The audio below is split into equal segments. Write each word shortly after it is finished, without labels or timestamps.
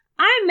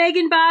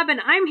Megan Bob,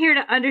 and I'm here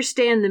to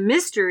understand the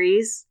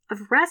mysteries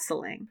of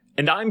wrestling.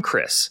 And I'm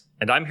Chris,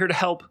 and I'm here to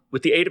help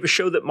with the aid of a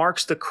show that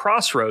marks the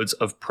crossroads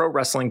of pro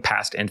wrestling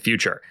past and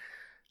future.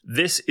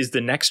 This is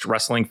The Next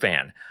Wrestling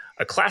Fan,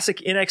 a classic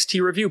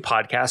NXT review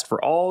podcast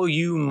for all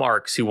you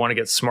marks who want to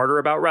get smarter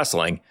about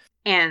wrestling.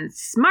 And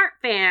smart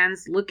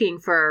fans looking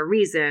for a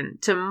reason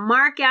to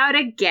mark out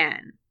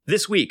again.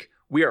 This week,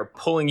 we are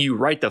pulling you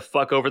right the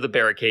fuck over the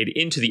barricade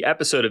into the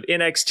episode of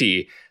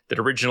NXT that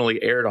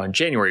originally aired on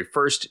January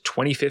 1st,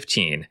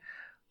 2015.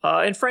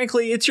 And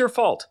frankly, it's your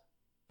fault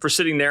for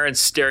sitting there and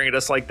staring at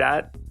us like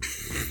that.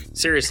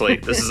 Seriously,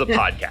 this is a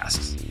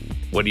podcast.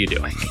 What are you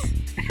doing?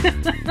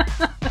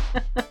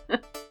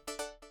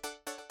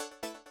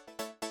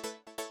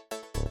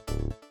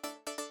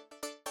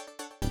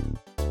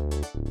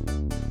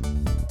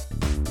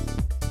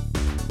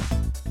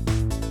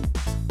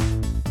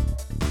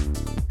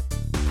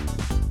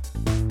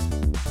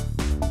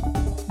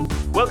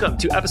 Welcome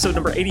to episode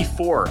number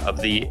 84 of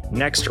The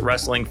Next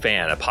Wrestling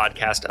Fan, a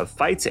podcast of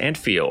fights and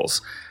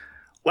feels.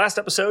 Last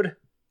episode,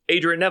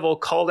 Adrian Neville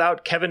called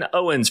out Kevin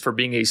Owens for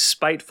being a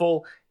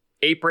spiteful,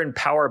 apron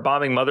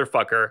power-bombing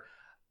motherfucker,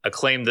 a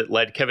claim that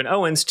led Kevin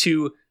Owens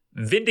to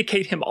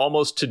vindicate him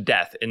almost to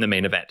death in the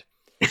main event.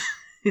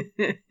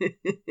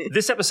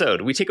 This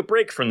episode, we take a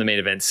break from the main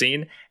event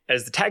scene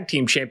as the tag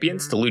team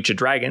champions, the Lucha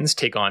Dragons,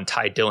 take on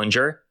Ty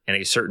Dillinger and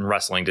a certain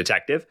wrestling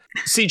detective.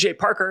 CJ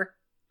Parker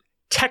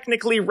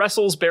technically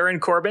wrestles Baron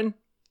Corbin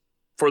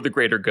for the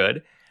greater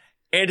good,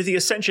 and the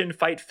Ascension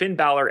fight Finn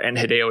Balor and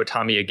Hideo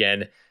Itami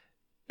again,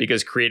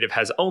 because Creative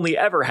has only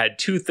ever had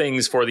two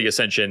things for the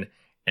Ascension,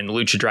 and the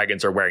Lucha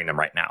Dragons are wearing them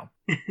right now.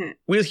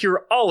 We'll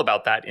hear all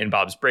about that in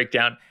Bob's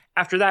breakdown.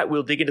 After that,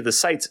 we'll dig into the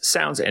sights,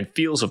 sounds, and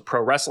feels of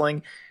pro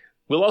wrestling.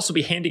 We'll also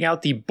be handing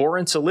out the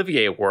Borrance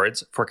Olivier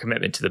Awards for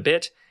commitment to the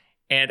bit,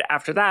 and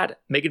after that,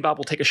 Megan Bob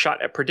will take a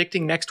shot at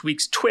predicting next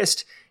week's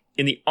twist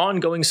in the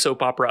ongoing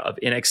soap opera of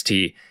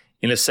NXT,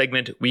 in a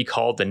segment we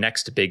call The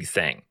Next Big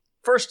Thing.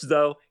 First,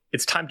 though,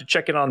 it's time to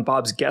check in on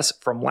Bob's guess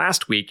from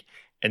last week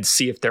and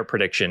see if their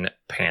prediction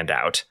panned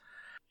out.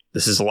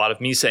 This is a lot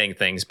of me saying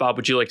things. Bob,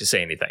 would you like to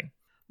say anything?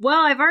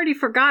 Well, I've already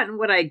forgotten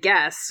what I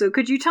guessed, so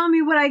could you tell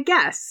me what I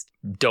guessed?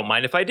 Don't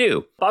mind if I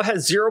do. Bob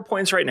has 0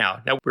 points right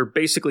now. Now, we're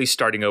basically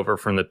starting over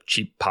from the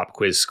cheap pop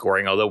quiz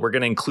scoring, although we're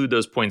going to include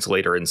those points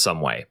later in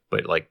some way.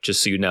 But,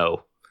 just so you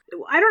know.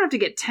 I don't have to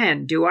get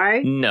 10, do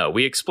I? No,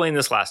 we explained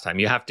this last time.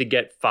 You have to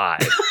get 5.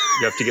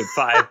 You have to get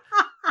 5.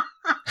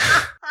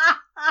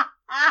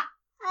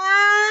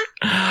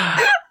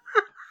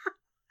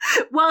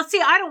 Well,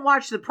 see, I don't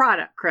watch the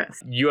product,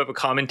 Chris. You have a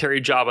commentary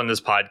job on this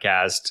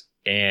podcast,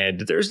 and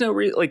there's no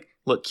reason,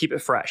 look, keep it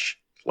fresh.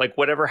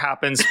 Whatever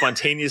happens,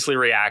 spontaneously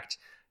react.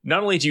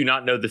 Not only do you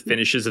not know the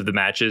finishes of the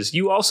matches,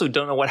 you also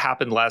don't know what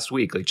happened last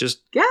week.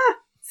 Yeah,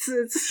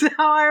 it's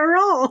how I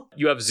roll.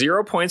 You have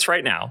 0 points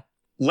right now.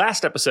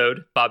 Last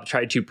episode, Bob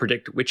tried to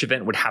predict which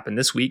event would happen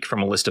this week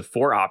from a list of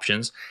 4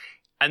 options,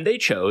 and they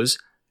chose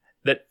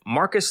that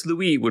Marcus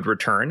Louis would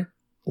return,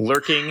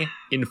 lurking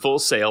in Full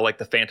Sail like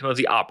the Phantom of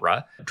the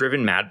Opera,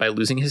 driven mad by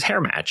losing his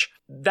hair match.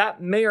 That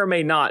may or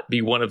may not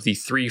be one of the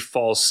 3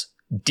 false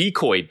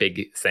decoy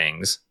big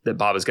things that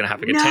Bob is going to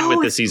have to contend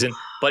with this season,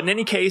 but in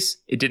any case,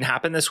 it didn't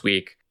happen this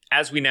week.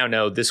 As we now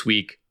know, this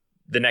week,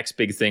 the next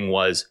big thing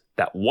was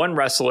that one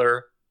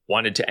wrestler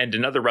wanted to end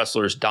another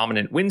wrestler's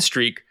dominant win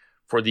streak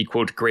for the,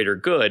 quote, greater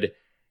good,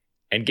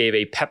 and gave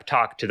a pep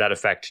talk to that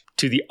effect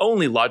to the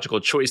only logical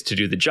choice to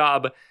do the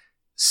job,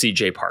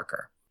 CJ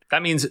Parker.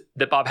 That means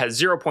that Bob has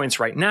 0 points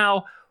right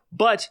now,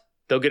 but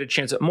they'll get a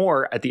chance at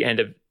more at the end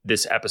of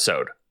this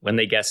episode when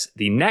they guess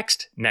the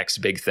next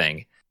big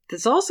thing.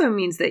 This also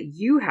means that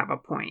you have a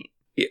point.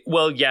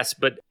 Well, yes,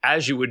 but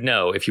as you would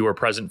know if you were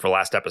present for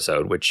last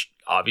episode, which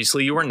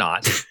obviously you were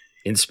not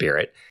in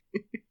spirit,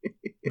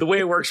 the way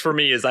it works for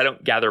me is I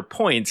don't gather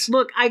points.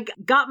 Look, I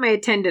got my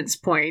attendance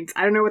points.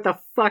 I don't know what the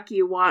fuck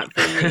you want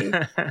from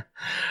me.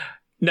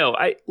 No,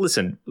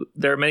 listen,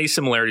 there are many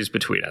similarities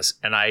between us.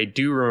 And I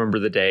do remember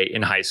the day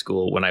in high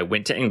school when I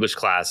went to English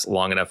class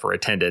long enough for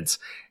attendance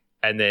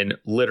and then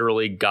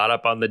literally got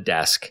up on the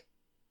desk,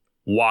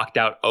 walked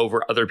out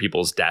over other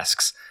people's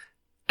desks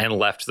and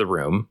left the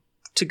room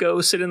to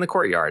go sit in the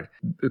courtyard,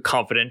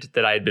 confident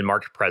that I had been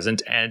marked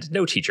present and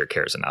no teacher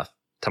cares enough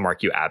to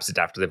mark you absent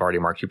after they've already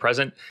marked you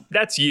present.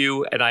 That's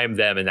you and I am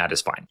them, and that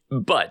is fine.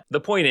 But the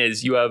point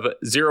is, you have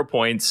 0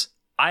 points.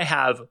 I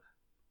have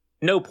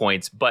no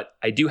points, but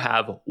I do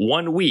have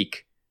 1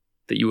 week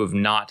that you have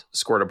not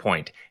scored a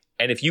point.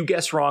 And if you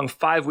guess wrong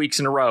 5 weeks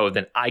in a row,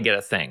 then I get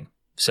a thing.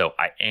 So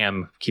I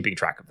am keeping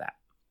track of that.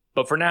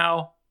 But for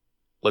now,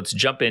 let's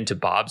jump into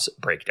Bob's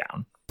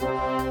breakdown.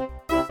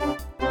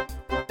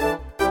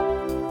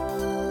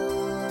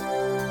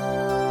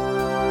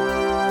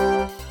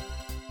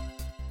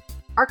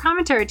 Our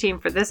commentary team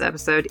for this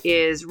episode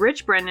is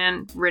Rich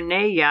Brennan,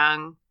 Renee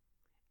Young,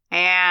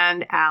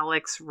 and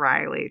Alex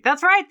Riley.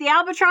 That's right, the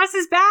Albatross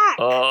is back!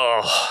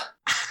 Oh.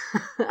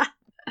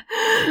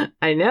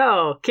 I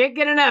know. Can't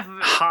get enough of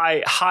it.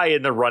 High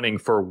in the running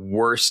for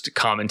worst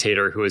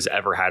commentator who has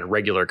ever had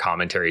regular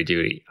commentary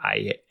duty.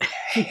 I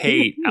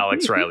hate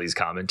Alex Riley's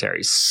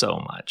commentary so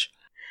much.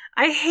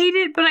 I hate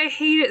it, but I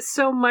hate it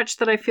so much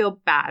that I feel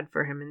bad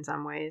for him in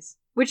some ways,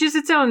 which is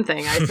its own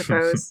thing, I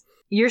suppose.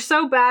 You're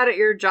so bad at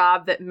your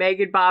job that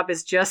Megan Bob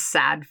is just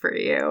sad for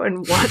you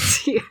and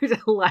wants you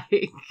to,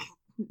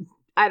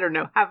 I don't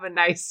know, have a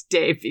nice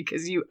day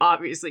because you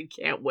obviously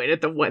can't win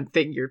at the one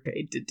thing you're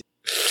paid to do.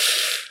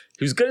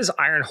 He was good as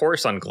Iron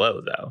Horse on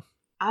Glow, though.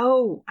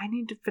 Oh, I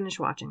need to finish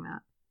watching that.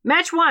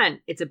 Match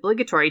 1. It's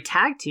obligatory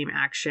tag team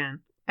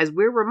action, as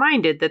we're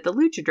reminded that the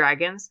Lucha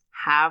Dragons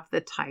have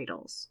the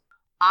titles.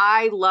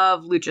 I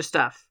love Lucha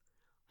stuff.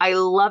 I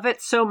love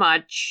it so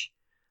much,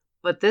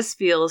 but this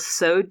feels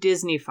so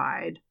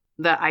Disney-fied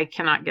that I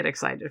cannot get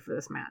excited for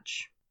this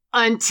match.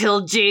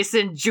 Until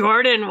Jason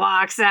Jordan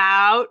walks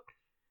out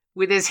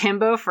with his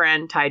himbo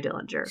friend, Ty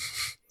Dillinger.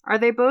 Are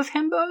they both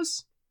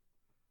himbos?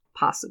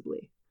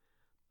 Possibly.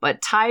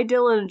 But Ty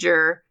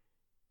Dillinger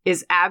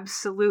is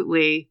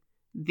absolutely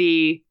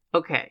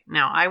okay,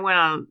 now I went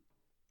on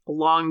a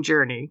long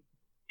journey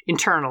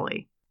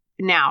internally.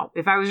 Now,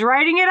 if I was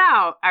writing it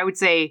out, I would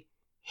say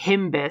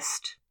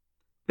himbist.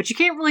 But you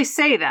can't really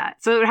say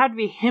that. So it would have to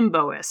be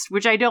himboist,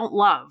 which I don't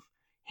love.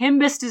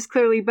 Himbist is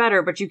clearly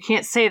better, but you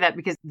can't say that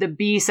because the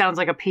B sounds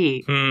like a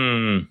P.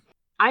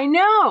 I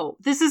know!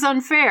 This is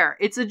unfair.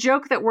 It's a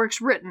joke that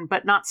works written,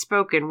 but not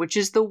spoken, which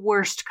is the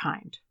worst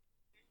kind.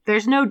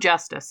 There's no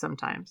justice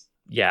sometimes.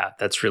 Yeah,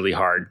 that's really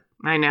hard.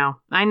 I know.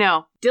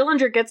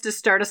 Dillinger gets to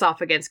start us off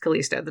against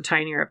Kalisto, the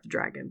tinier of the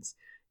dragons.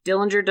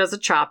 Dillinger does a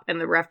chop,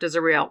 and the ref does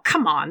a reel.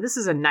 Come on, this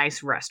is a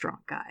nice restaurant,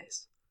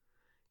 guys.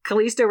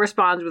 Kalisto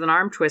responds with an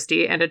arm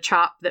twisty and a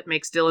chop that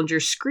makes Dillinger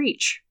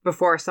screech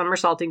before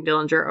somersaulting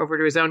Dillinger over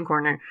to his own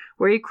corner,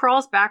 where he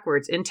crawls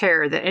backwards in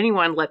terror that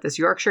anyone let this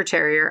Yorkshire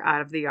Terrier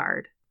out of the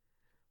yard.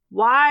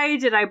 Why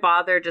did I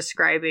bother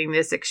describing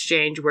this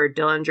exchange where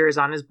Dillinger is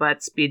on his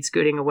butt speed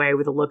scooting away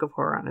with a look of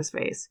horror on his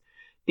face?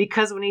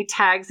 Because when he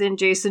tags in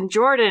Jason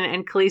Jordan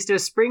and Kalisto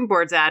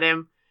springboards at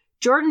him,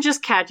 Jordan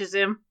just catches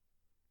him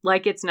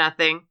like it's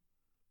nothing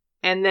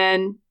and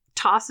then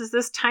tosses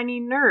this tiny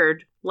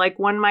nerd like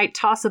one might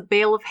toss a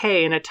bale of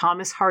hay in a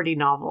Thomas Hardy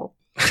novel.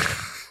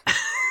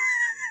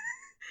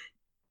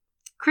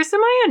 Chris,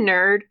 am I a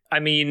nerd? I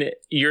mean,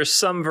 you're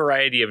some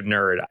variety of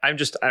nerd.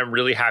 I'm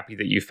really happy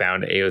that you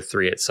found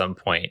AO3 at some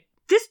point.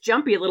 This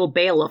jumpy little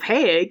bale of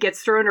hay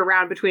gets thrown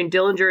around between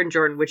Dillinger and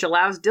Jordan, which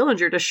allows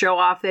Dillinger to show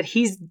off that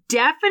he's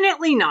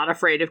definitely not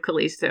afraid of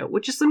Kalisto,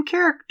 which is some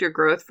character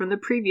growth from the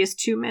previous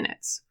 2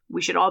 minutes.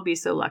 We should all be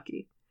so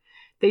lucky.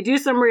 They do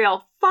some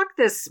real fuck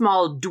this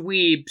small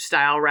dweeb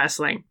style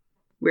wrestling.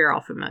 We're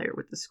all familiar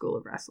with the school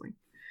of wrestling.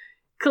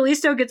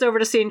 Kalisto gets over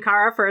to Sin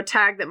Cara for a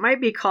tag that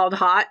might be called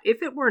hot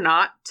if it were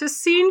not to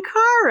Sin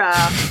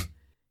Cara.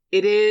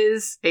 It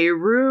is a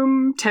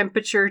room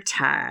temperature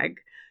tag.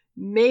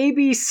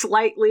 Maybe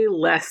slightly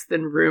less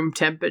than room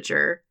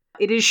temperature.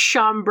 It is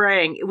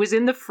chambraying. It was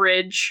in the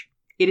fridge.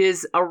 It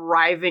is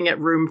arriving at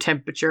room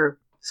temperature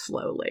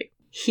slowly.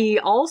 He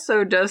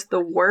also does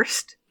the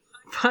worst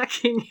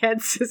fucking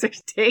head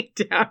scissors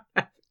takedown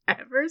I've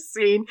ever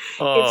seen.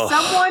 Oh. If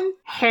someone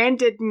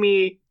handed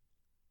me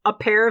a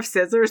pair of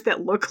scissors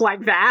that look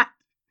like that,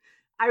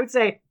 I would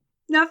say,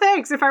 no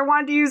thanks. If I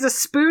wanted to use a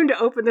spoon to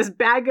open this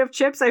bag of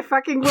chips, I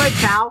fucking would,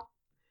 pal.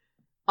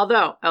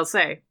 Although, I'll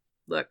say,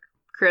 look,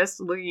 Chris,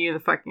 looking you in the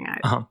fucking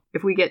eye,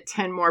 if we get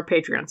 10 more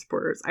Patreon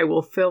supporters, I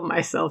will film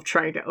myself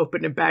trying to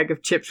open a bag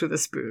of chips with a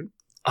spoon.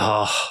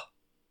 Oh,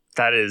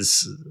 that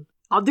is...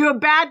 I'll do a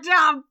bad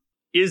job!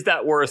 Is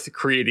that worth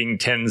creating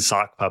 10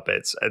 sock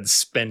puppets and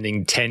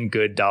spending $10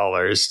 good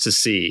to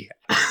see?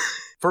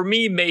 For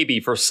me, maybe.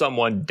 For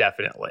someone,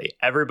 definitely.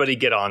 Everybody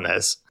get on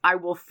this. I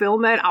will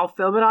film it. I'll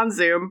film it on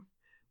Zoom.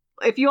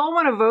 If you all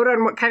want to vote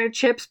on what kind of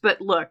chips,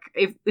 but look,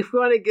 if we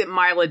want to get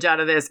mileage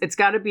out of this, it's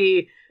got to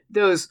be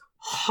those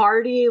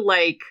hearty,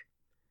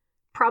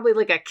 probably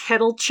like a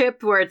kettle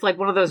chip where it's like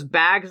one of those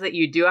bags that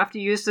you do have to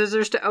use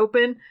scissors to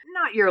open.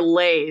 Not your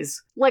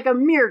Lay's. Like a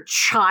mere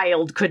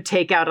child could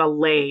take out a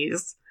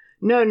Lay's.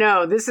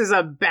 No, this is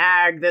a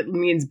bag that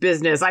means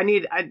business. I'm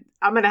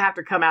going to have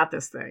to come at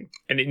this thing.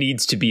 And it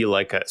needs to be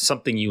like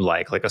something you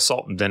like a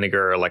salt and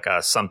vinegar, like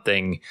a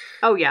something.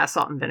 Oh, yeah,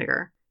 salt and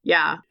vinegar.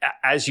 Yeah.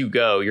 As you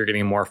go, you're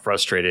getting more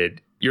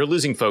frustrated. You're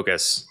losing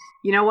focus.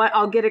 You know what?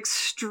 I'll get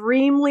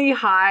extremely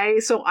high,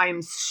 so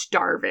I'm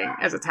starving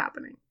as it's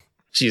happening.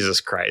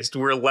 Jesus Christ.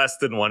 We're less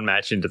than one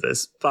match into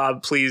this.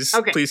 Bob, please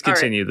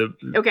continue.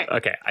 Right.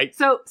 Okay.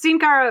 So Sin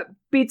Cara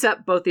beats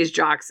up both these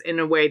jocks in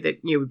a way that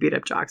you would beat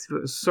up jocks if it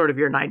was sort of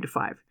your 9 to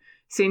 5.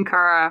 Sin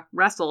Cara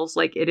wrestles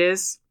like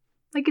it's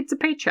a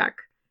paycheck,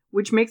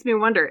 which makes me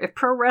wonder if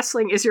pro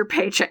wrestling is your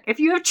paycheck. If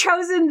you have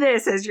chosen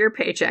this as your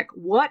paycheck,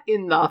 what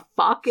in the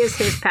fuck is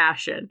his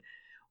passion?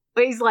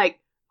 He's like,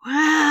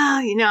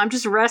 well, I'm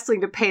just wrestling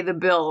to pay the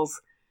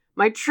bills.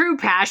 My true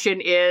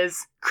passion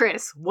is,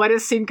 Chris, what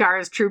is Sin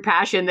Cara's true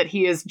passion that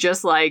he is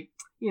just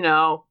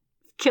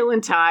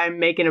killing time,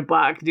 making a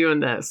buck, doing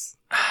this?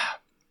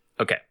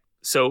 Okay.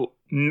 So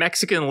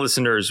Mexican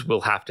listeners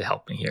will have to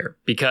help me here,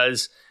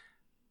 because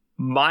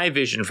my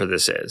vision for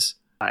this is,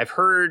 I've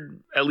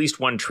heard at least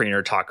one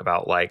trainer talk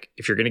about, like,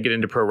 if you're going to get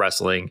into pro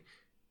wrestling,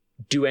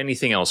 do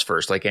anything else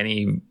first. Like,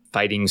 any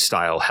fighting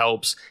style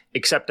helps,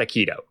 except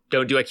Aikido.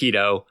 Don't do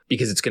Aikido,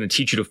 because it's going to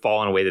teach you to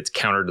fall in a way that's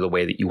counter to the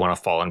way that you want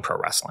to fall in pro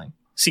wrestling.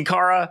 Sin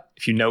Cara,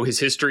 if you know his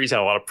history, he's had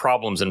a lot of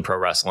problems in pro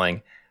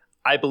wrestling.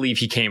 I believe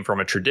he came from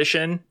a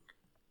tradition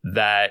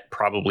that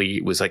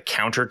probably was like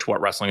counter to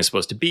what wrestling is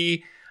supposed to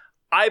be.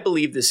 I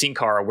believe that Sin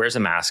Cara wears a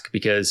mask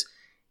because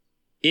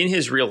in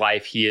his real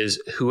life, he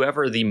is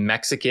whoever the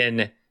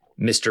Mexican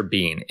Mr.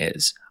 Bean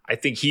is. I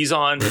think he's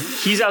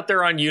out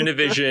there on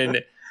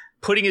Univision,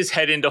 putting his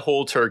head into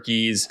whole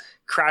turkeys,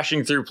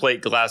 crashing through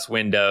plate glass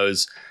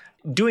windows,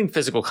 doing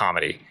physical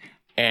comedy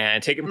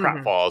and taking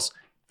pratfalls.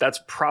 That's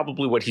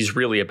probably what he's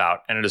really about.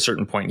 And at a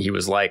certain point, he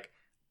was like,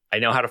 I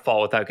know how to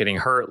fall without getting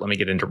hurt. Let me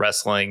get into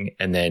wrestling.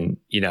 And then,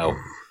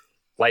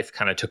 life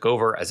kind of took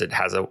over, as it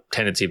has a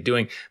tendency of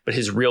doing. But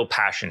his real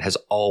passion has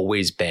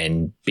always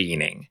been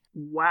beaning.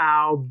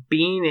 Wow,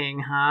 beaning,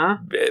 huh?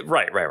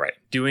 Right.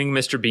 Doing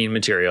Mr. Bean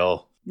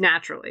material.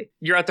 Naturally.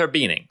 You're out there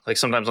beaning, like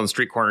sometimes on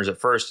street corners at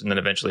first, and then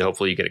eventually,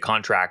 hopefully, you get a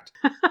contract.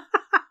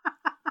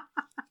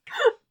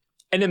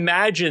 And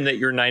imagine that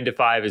your 9 to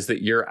 5 is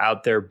that you're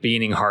out there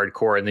beaning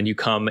hardcore, and then you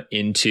come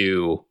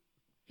into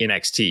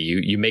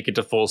NXT. You make it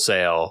to Full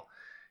Sail.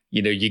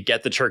 You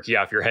get the turkey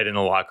off your head in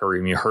the locker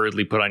room. You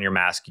hurriedly put on your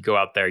mask. You go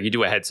out there. You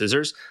do a head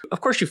scissors.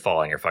 Of course, you fall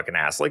on your fucking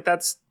ass. Like,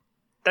 that's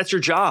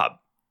your job,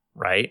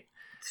 right?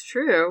 It's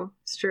true.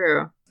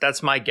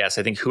 That's my guess.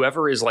 I think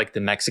whoever is like the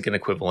Mexican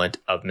equivalent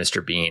of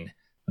Mr. Bean,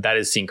 that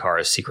is Sin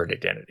Cara's secret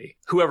identity.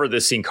 Whoever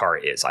this Sin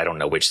Cara is. I don't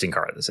know which Sin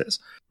Cara this is.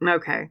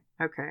 Okay.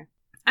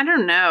 I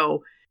don't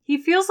know. He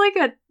feels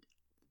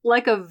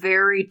like a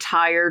very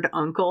tired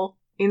uncle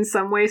in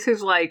some ways,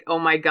 who's like, oh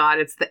my God,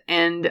 it's the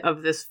end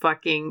of this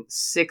fucking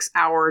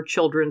 6-hour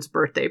children's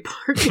birthday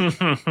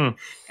party.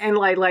 And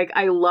like,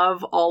 I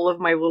love all of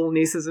my little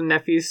nieces and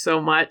nephews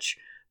so much,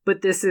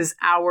 but this is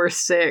hour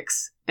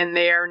 6 and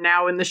they are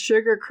now in the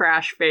sugar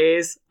crash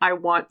phase. I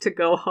want to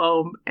go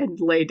home and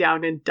lay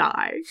down and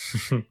die.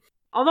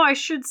 Although I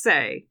should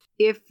say,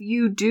 if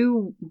you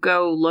do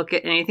go look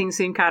at anything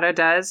Sin Cara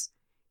does,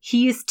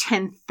 he is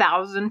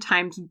 10,000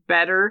 times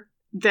better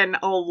than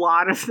a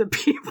lot of the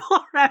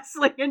people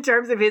wrestling in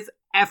terms of his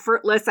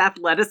effortless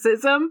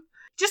athleticism.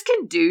 Just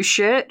can do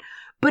shit,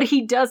 but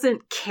he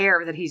doesn't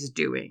care that he's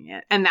doing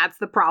it. And that's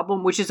the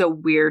problem, which is a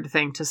weird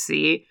thing to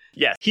see.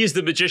 Yeah, he's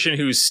the magician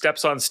who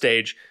steps on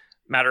stage,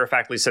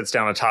 matter-of-factly sets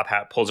down a top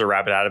hat, pulls a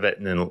rabbit out of it,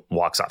 and then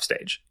walks off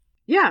stage.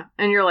 Yeah,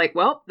 and you're like,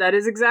 well, that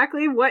is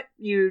exactly what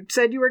you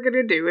said you were going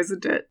to do,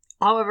 isn't it?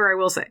 However, I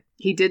will say,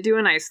 he did do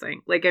a nice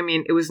thing. Like, I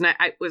mean, it was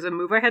a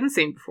move I hadn't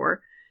seen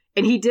before.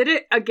 And he did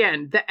it,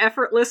 again, the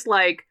effortless,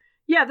 like,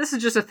 yeah, this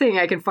is just a thing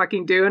I can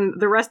fucking do, and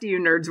the rest of you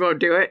nerds won't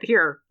do it.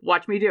 Here,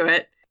 watch me do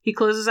it. He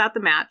closes out the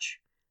match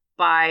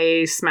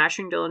by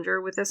smashing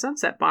Dillinger with a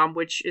sunset bomb,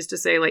 which is to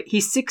say, like, he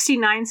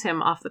 69s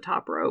him off the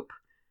top rope,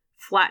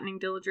 flattening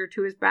Dillinger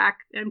to his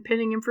back and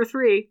pinning him for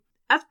 3.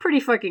 That's pretty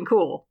fucking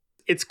cool.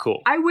 It's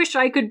cool. I wish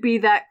I could be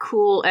that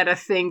cool at a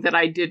thing that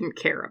I didn't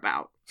care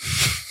about.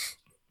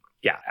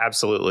 Yeah,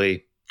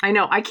 absolutely. I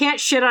know. I can't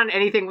shit on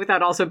anything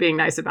without also being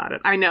nice about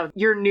it. I know.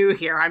 You're new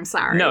here. I'm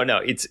sorry. No.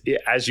 It's,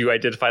 as you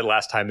identified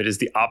last time, it is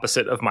the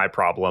opposite of my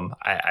problem.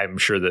 I'm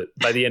sure that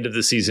by the end of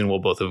the season, we'll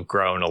both have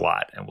grown a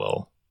lot and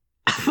we'll...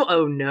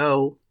 Oh,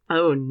 no. Yeah. Okay,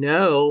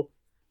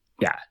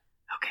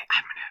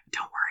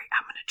 don't worry.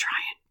 I'm going to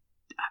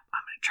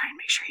try and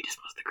make sure he does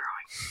most of the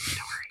growing. Don't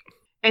worry.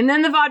 And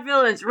then the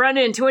Vaudevillains run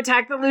in to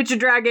attack the Lucha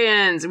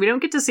Dragons. We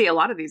don't get to see a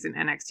lot of these in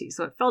NXT,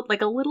 so it felt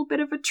like a little bit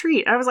of a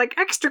treat. I was like,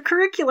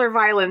 extracurricular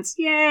violence.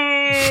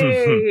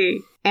 Yay!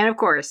 And of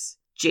course,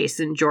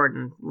 Jason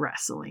Jordan,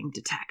 wrestling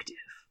detective.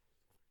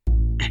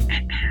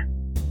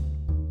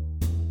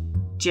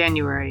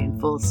 January in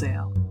Full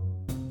Sail.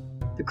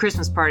 The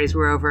Christmas parties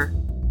were over.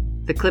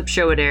 The clip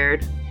show had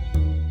aired.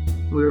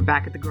 We were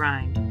back at the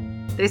grind.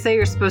 They say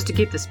you're supposed to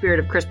keep the spirit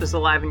of Christmas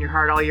alive in your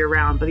heart all year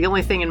round, but the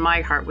only thing in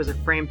my heart was a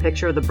framed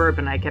picture of the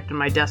bourbon I kept in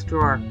my desk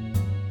drawer.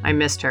 I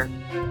missed her.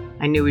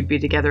 I knew we'd be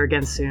together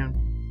again soon.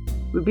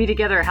 We'd be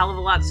together a hell of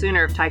a lot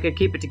sooner if Ty could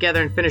keep it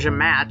together and finish a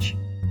match.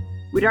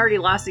 We'd already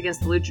lost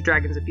against the Lucha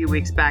Dragons a few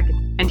weeks back,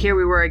 and here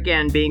we were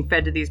again being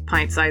fed to these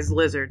pint-sized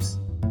lizards.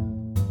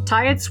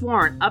 Ty had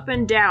sworn up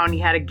and down he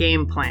had a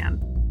game plan.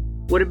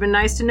 Would have been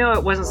nice to know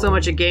it wasn't so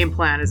much a game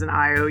plan as an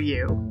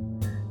IOU.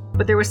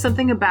 But there was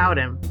something about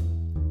him.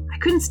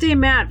 Couldn't stay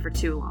mad for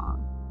too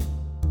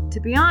long. To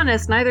be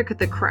honest, neither could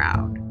the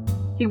crowd.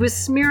 He was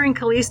smearing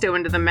Kalisto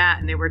into the mat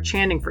and they were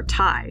chanting for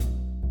Ty.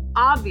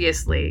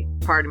 Obviously,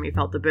 part of me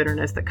felt the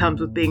bitterness that comes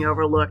with being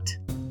overlooked.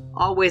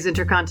 Always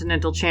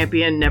Intercontinental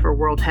Champion, never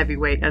World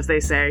Heavyweight, as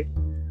they say.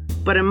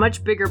 But a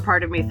much bigger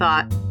part of me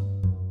thought,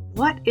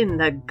 what in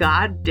the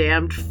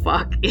goddamned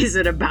fuck is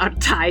it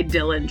about Ty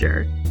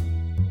Dillinger?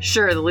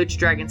 Sure, the Lucha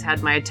Dragons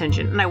had my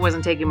attention and I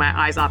wasn't taking my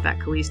eyes off that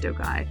Kalisto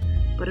guy.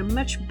 But a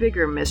much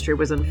bigger mystery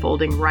was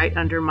unfolding right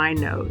under my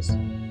nose.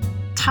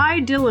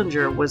 Ty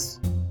Dillinger was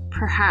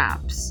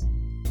perhaps,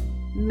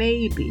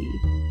 maybe,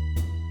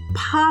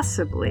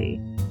 possibly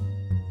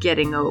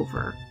getting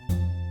over,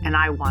 and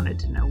I wanted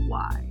to know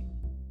why.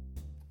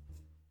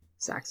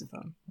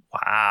 Saxophone.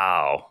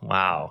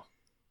 Wow.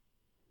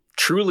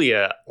 Truly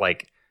a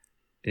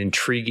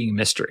intriguing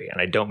mystery,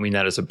 and I don't mean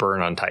that as a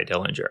burn on Ty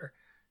Dillinger,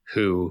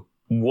 who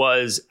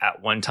was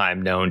at one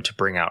time known to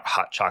bring out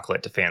hot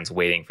chocolate to fans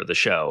waiting for the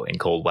show in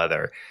cold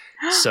weather.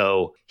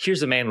 So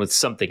here's a man with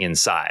something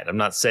inside. I'm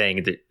not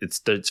saying that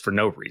it's for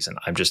no reason.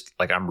 I'm just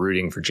I'm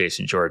rooting for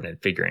Jason Jordan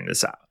and figuring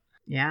this out.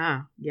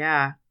 Yeah.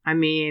 I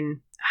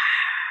mean,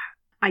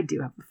 I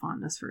do have a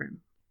fondness for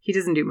him. He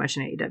doesn't do much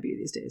in AEW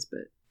these days,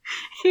 but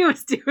he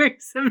was doing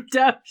some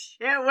dumb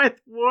shit with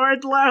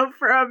Wardlow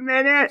for a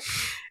minute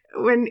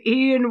when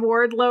he and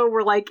Wardlow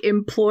were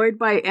employed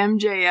by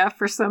MJF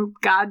for some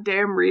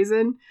goddamn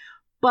reason.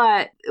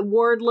 But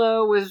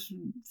Wardlow was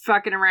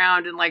fucking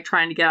around and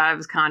trying to get out of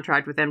his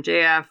contract with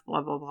MJF,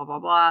 blah, blah, blah, blah,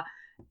 blah.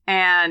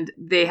 And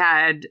they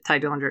had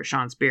Ty Dillinger at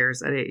Sean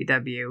Spears at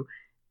AEW.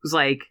 Was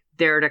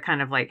there to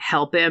kind of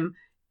help him.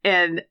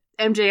 And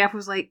MJF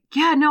was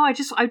yeah, no, I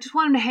just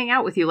want him to hang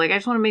out with you. I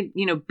just want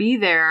to be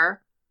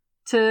there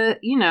to,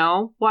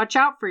 watch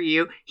out for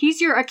you. He's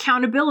your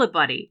accountability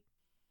buddy.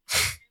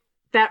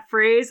 That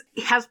phrase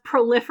has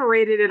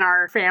proliferated in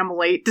our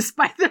family,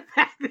 despite the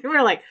fact that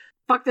we're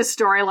fuck this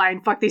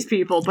storyline, fuck these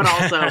people, but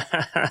also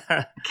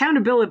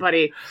accountability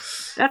buddy.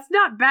 That's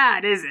not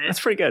bad, is it?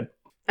 That's pretty good.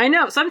 I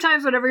know.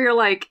 Sometimes whenever you're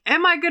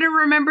am I going to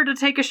remember to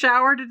take a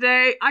shower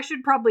today? I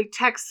should probably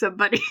text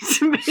somebody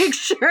to make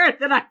sure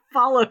that I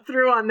follow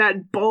through on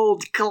that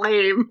bold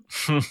claim.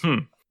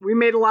 We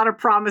made a lot of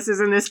promises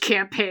in this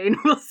campaign.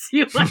 We'll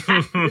see what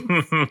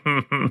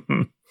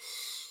happens.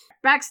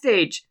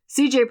 Backstage,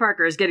 CJ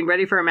Parker is getting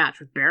ready for a match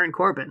with Baron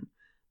Corbin.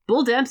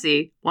 Bull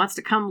Dempsey wants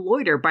to come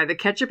loiter by the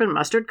ketchup and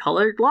mustard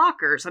colored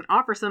lockers and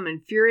offer some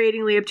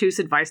infuriatingly obtuse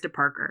advice to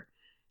Parker.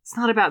 It's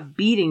not about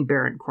beating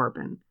Baron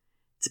Corbin.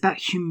 It's about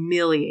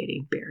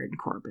humiliating Baron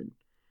Corbin.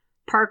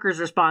 Parker's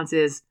response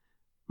is,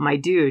 "My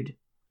dude,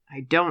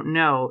 I don't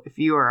know if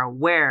you are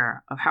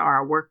aware of how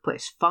our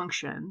workplace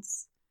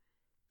functions."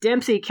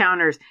 Dempsey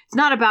counters, "It's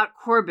not about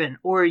Corbin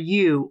or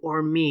you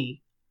or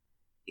me.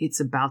 It's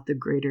about the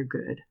greater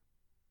good."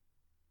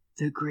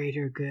 The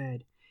greater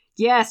good.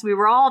 Yes, we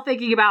were all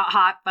thinking about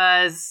Hot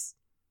Fuzz.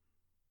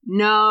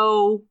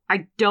 No,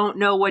 I don't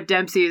know what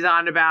Dempsey is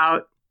on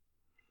about.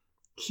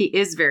 He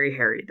is very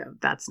hairy, though.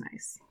 That's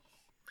nice.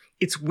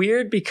 It's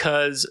weird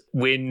because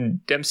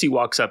when Dempsey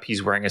walks up,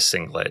 he's wearing a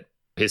singlet.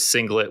 His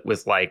singlet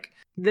with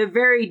the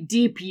very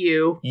deep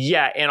U.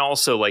 Yeah, and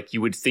also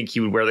you would think he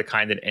would wear the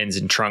kind that ends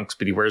in trunks,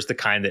 but he wears the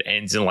kind that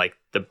ends in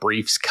the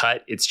briefs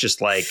cut. It's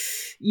just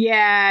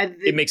yeah,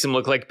 it makes him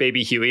look like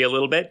Baby Huey a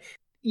little bit.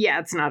 Yeah,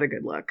 it's not a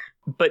good look.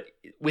 But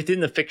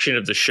within the fiction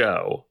of the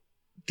show,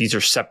 these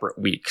are separate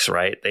weeks,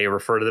 right? They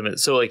refer to them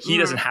as, so he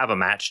doesn't have a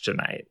match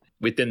tonight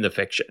within the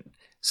fiction.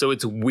 So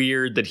it's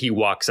weird that he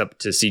walks up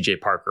to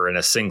CJ Parker in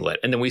a singlet.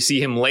 And then we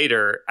see him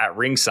later at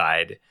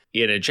ringside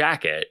in a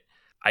jacket.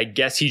 I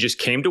guess he just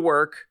came to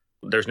work.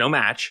 There's no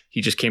match. He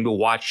just came to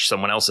watch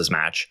someone else's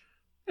match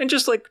and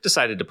just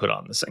decided to put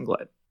on the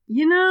singlet.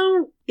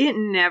 It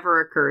never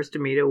occurs to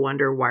me to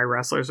wonder why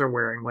wrestlers are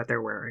wearing what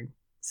they're wearing.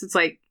 So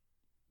it's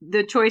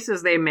the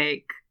choices they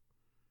make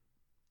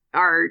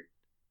are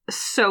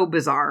so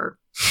bizarre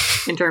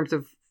in terms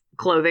of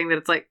clothing that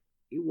it's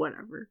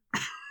whatever.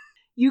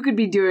 You could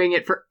be doing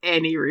it for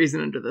any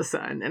reason under the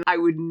sun, and I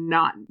would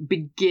not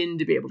begin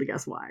to be able to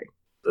guess why.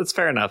 That's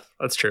fair enough.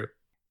 That's true.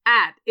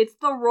 It's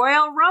the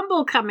Royal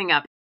Rumble coming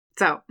up.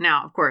 So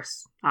now, of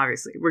course,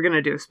 obviously, we're going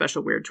to do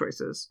special weird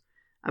choices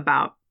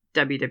about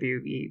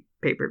WWE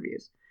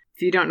pay-per-views.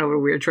 If you don't know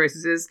what weird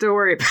choices is, don't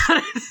worry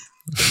about it.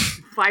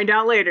 Find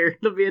out later.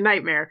 It'll be a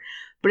nightmare.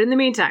 But in the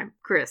meantime,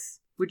 Chris,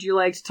 would you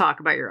like to talk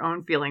about your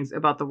own feelings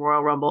about the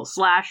Royal Rumble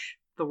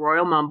 / the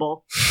Royal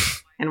Mumble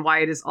and why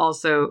it is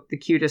also the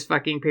cutest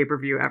fucking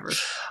pay-per-view ever?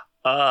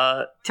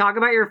 Talk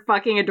about your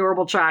fucking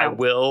adorable child. I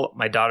will.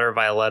 My daughter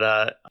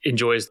Violetta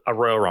enjoys a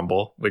Royal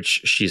Rumble,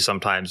 which she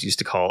sometimes used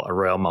to call a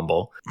Royal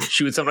Mumble.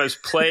 She would sometimes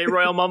play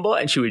Royal Mumble,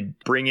 and she would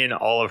bring in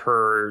all of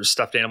her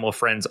stuffed animal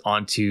friends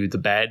onto the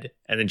bed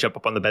and then jump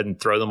up on the bed and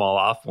throw them all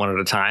off one at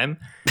a time.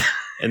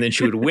 And then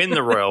she would win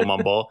the Royal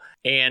Rumble.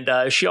 And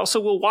she also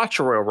will watch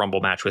a Royal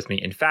Rumble match with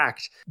me. In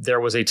fact, there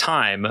was a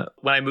time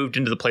when I moved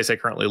into the place I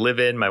currently live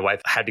in. My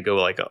wife had to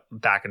go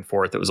back and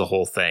forth. It was a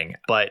whole thing.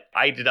 But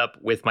I ended up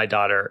with my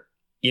daughter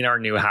in our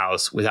new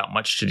house without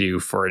much to do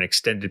for an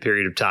extended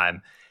period of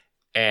time.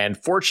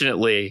 And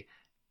fortunately,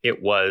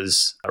 it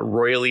was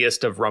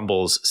Royaliest of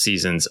Rumbles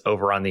seasons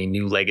over on the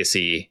New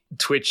Legacy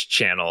Twitch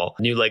channel.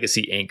 New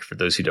Legacy Inc., for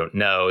those who don't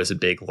know, is a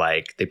big,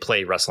 they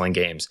play wrestling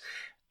games.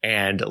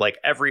 And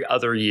every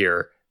other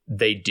year,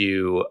 they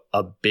do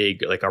a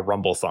big, a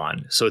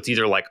Rumble-thon. So it's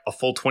either a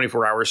full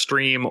 24-hour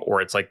stream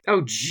or it's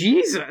oh,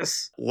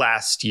 Jesus.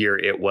 Last year,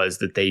 it was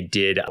that they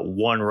did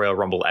one Royal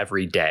Rumble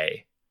every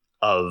day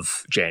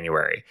of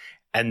January.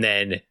 And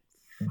then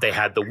they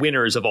had the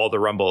winners of all the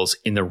Rumbles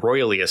in the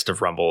royaliest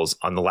of Rumbles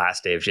on the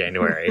last day of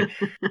January.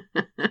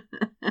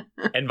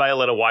 And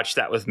Violetta watched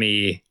that with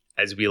me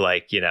as we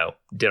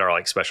did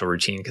our special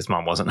routine because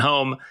Mom wasn't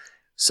home.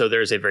 So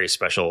there's a very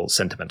special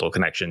sentimental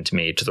connection to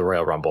me to the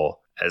Royal Rumble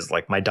as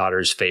my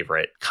daughter's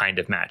favorite kind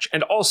of match.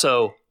 And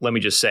also, let me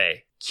just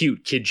say,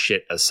 cute kid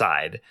shit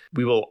aside,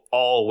 we will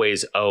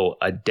always owe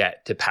a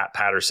debt to Pat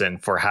Patterson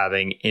for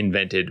having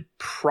invented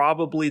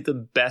probably the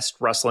best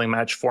wrestling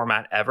match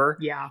format ever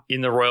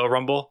in the Royal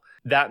Rumble.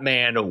 That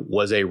man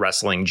was a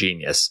wrestling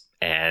genius,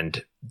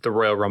 and the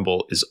Royal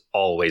Rumble is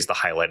always the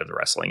highlight of the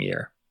wrestling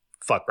year.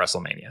 Fuck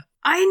WrestleMania.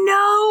 I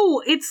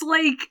know! It's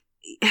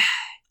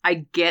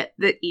I get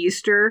that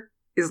Easter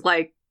is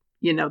the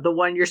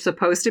one you're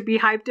supposed to be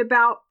hyped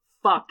about.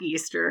 Fuck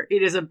Easter.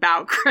 It is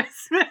about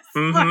Christmas.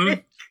 Mm-hmm.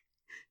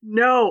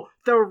 No,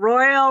 the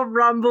Royal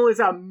Rumble is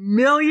a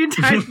million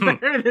times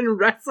better than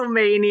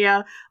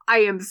WrestleMania. I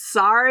am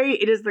sorry.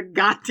 It is the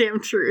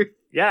goddamn truth.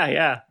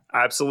 Yeah,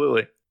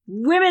 absolutely.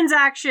 Women's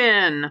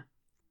action.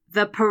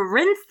 The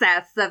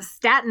Princess of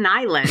Staten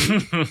Island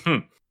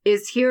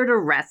is here to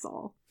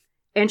wrestle.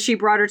 And she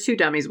brought her 2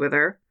 dummies with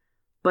her.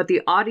 But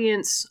the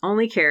audience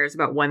only cares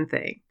about one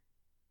thing.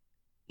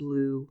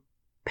 Blue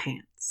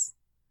pants.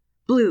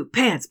 Blue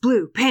pants,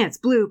 blue pants,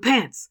 blue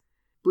pants.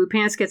 Blue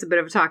Pants gets a bit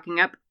of a talking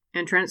up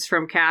entrance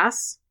from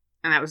Cass,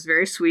 and that was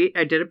very sweet.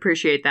 I did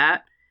appreciate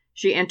that.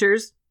 She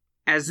enters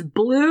as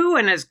blue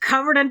and as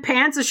covered in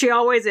pants as she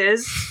always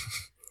is.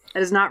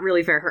 That is not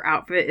really fair. Her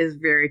outfit is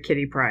very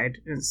Kitty Pryde.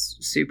 It's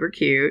super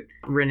cute.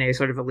 Renee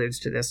sort of alludes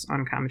to this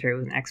on commentary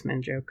with an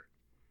X-Men joke,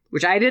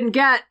 which I didn't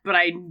get, but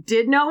I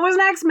did know it was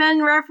an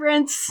X-Men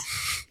reference.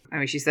 I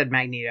mean, she said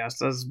Magneto,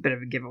 so it was a bit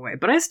of a giveaway,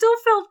 but I still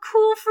felt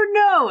cool for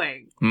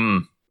knowing.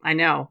 I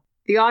know.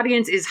 The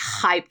audience is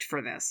hyped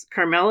for this.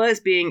 Carmella is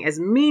being as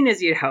mean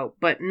as you'd hope,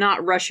 but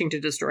not rushing to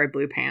destroy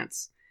Blue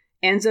Pants.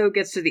 Enzo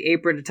gets to the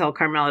apron to tell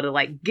Carmella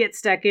to, get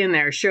stuck in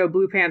there, show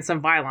Blue Pants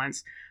some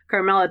violence.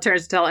 Carmella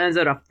turns to tell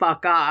Enzo to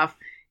fuck off,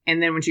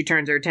 and then when she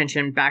turns her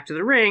attention back to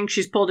the ring,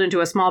 she's pulled into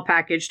a small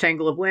package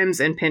tangle of limbs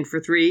and pinned for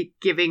 3,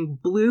 giving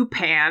Blue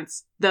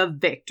Pants the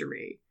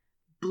victory.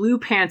 Blue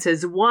Pants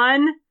has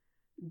won.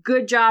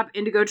 Good job,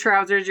 Indigo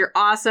Trousers. You're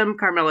awesome.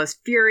 Carmella's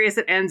furious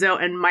at Enzo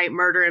and might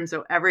murder him,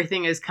 so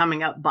everything is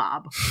coming up,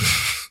 Bob.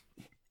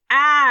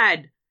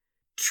 Add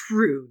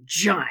True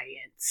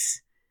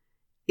Giants.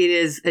 It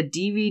is a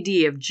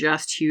DVD of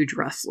just huge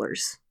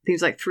wrestlers. I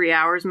think it's 3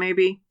 hours,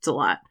 maybe. It's a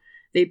lot.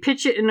 They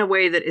pitch it in a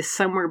way that is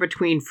somewhere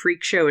between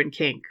Freak Show and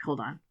Kink.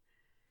 Hold on.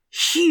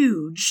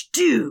 Huge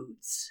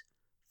dudes.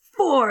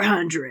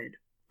 400,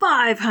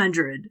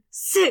 500,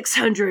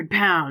 600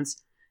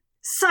 pounds.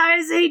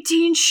 Size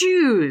 18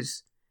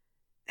 shoes.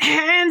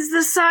 Hands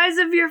the size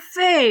of your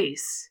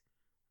face.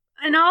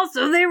 And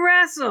also they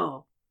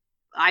wrestle.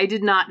 I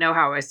did not know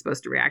how I was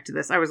supposed to react to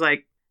this. I was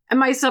like,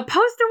 am I supposed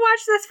to watch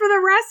this for the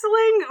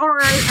wrestling?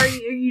 Or are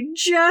you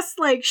just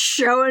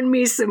showing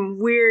me some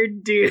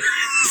weird dudes?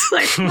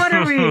 What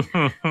are we?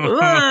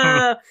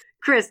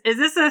 Chris, is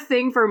this a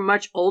thing for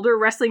much older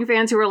wrestling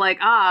fans who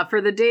are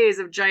for the days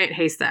of giant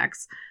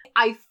haystacks?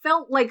 I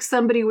felt like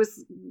somebody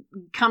was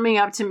coming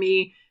up to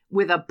me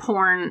with a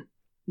porn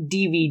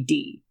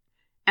DVD.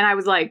 And I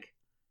was like,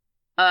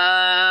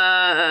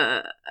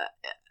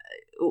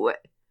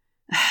 what?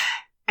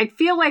 I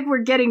feel like we're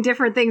getting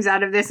different things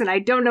out of this, and I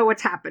don't know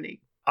what's happening.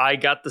 I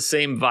got the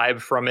same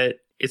vibe from it.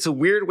 It's a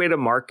weird way to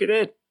market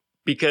it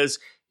because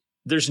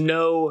there's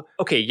no...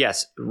 Okay,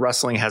 yes,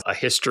 wrestling has a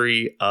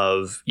history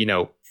of,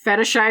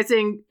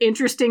 fetishizing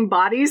interesting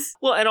bodies.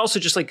 Well, and also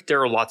just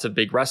there are lots of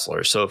big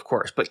wrestlers, so of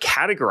course. But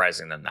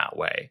categorizing them that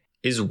way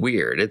is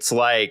weird. It's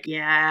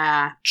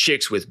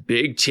chicks with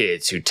big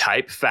tits who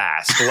type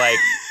fast.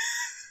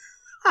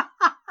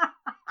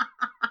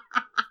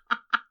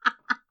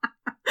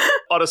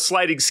 On a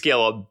sliding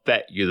scale, I'll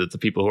bet you that the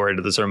people who are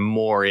into this are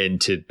more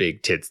into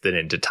big tits than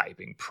into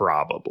typing,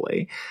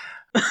 probably.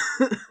 I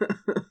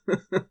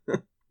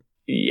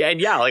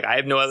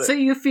have no other... So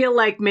you feel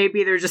like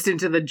maybe they're just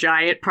into the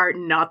giant part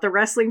and not the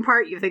wrestling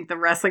part? You think the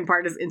wrestling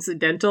part is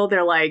incidental?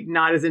 They're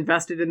not as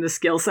invested in the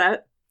skill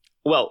set?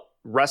 Well,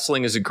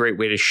 wrestling is a great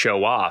way to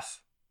show off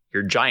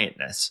your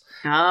giantness.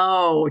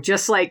 Oh,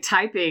 just like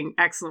typing,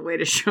 excellent way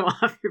to show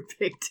off your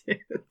big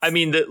tits. I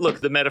mean,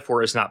 the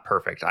metaphor is not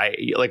perfect. I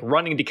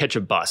running to catch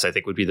a bus, I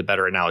think would be the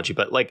better analogy.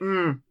 But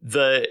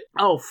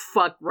oh,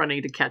 fuck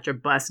running to catch a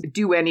bus.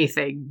 Do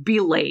anything. Be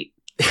late.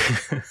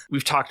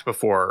 We've talked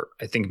before,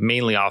 I think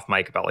mainly off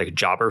mic, about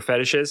jobber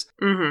fetishes.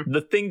 Mm-hmm.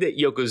 The thing that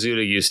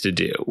Yokozuna used to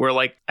do, where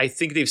I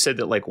think they've said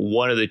that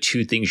one of the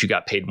 2 things you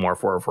got paid more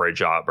for a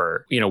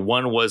jobber,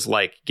 one was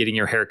getting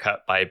your hair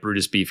cut by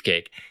Brutus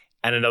Beefcake,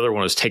 and another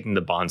one was taking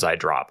the bonsai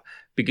drop,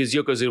 because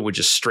Yokozuna would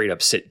just straight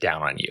up sit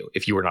down on you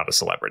if you were not a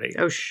celebrity.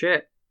 Oh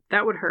shit,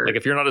 that would hurt.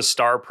 If you're not a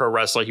star pro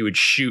wrestler, he would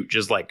shoot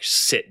just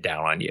sit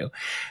down on you.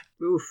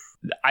 Oof.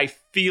 I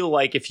feel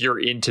if you're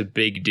into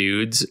big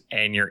dudes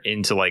and you're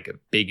into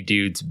big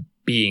dudes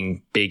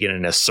being big in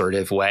an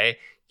assertive way,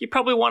 you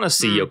probably want to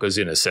see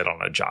Yokozuna sit on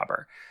a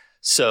jobber.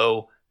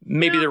 So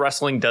maybe the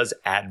wrestling does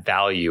add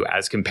value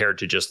as compared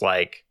to just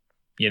like,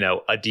 you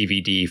know, a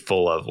DVD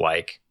full of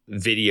like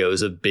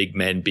videos of big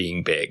men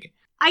being big.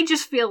 I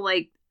just feel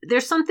like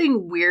there's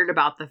something weird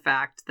about the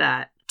fact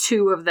that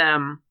two of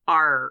them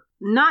are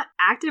not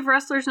active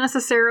wrestlers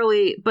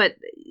necessarily, but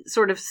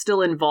sort of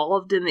still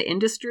involved in the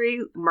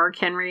industry, Mark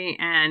Henry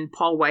and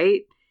Paul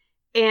White.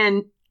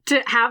 And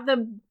to have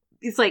them,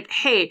 it's like,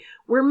 hey,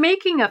 we're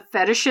making a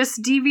fetishist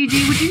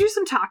DVD. Would you do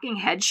some talking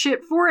head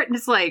shit for it? And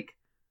it's like,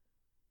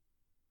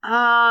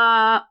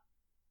 yeah,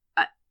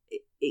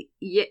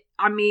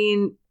 I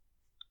mean,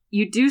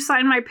 you do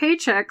sign my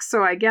paycheck,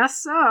 so I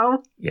guess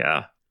so.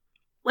 Yeah.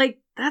 Like,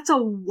 that's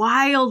a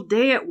wild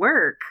day at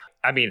work.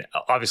 I mean,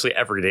 obviously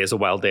every day is a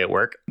wild day at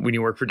work when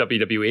you work for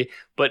WWE.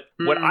 But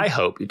what I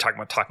hope, you're talking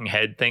about talking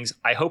head things,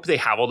 I hope they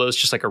have all those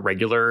just like a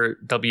regular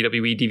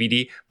WWE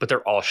DVD, but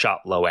they're all shot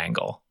low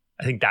angle.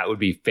 I think that would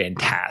be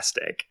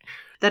fantastic.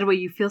 That way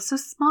you feel so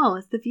small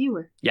as the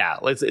viewer. Yeah,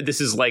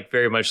 this is like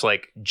very much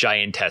like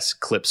giantess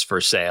clips for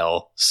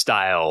sale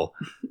style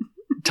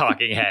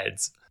talking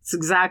heads. It's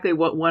exactly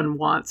what one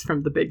wants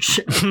from the Big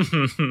Show.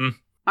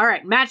 All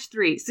right, match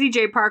 3.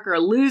 CJ Parker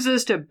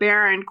loses to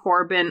Baron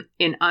Corbin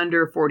in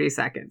under 40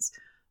 seconds.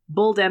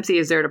 Bull Dempsey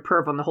is there to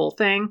perv on the whole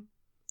thing.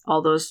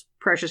 All those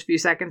precious few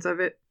seconds of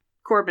it.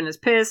 Corbin is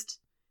pissed.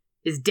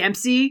 Is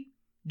Dempsey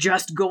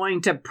just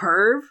going to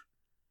perv?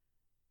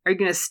 Are you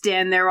going to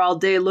stand there all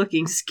day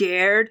looking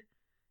scared?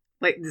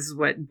 Like, this is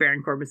what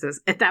Baron Corbin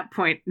says. At that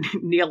point,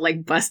 Neil,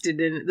 like,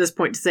 busted in at this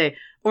point to say,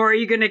 or are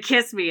you going to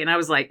kiss me? And I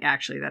was like,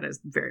 actually, that is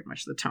very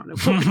much the tone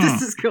of what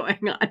this is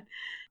going on.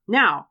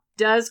 Now,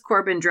 does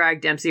Corbin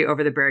drag Dempsey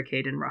over the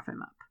barricade and rough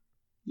him up?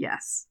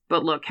 Yes.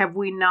 But look, have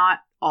we not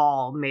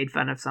all made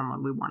fun of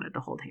someone we wanted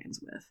to hold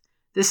hands with?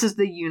 This is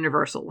the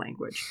universal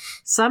language.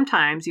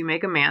 Sometimes you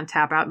make a man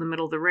tap out in the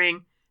middle of the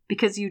ring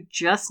because you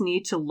just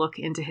need to look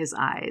into his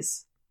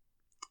eyes.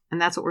 And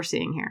that's what we're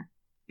seeing here.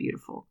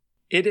 Beautiful.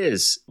 It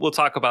is. We'll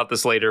talk about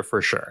this later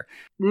for sure.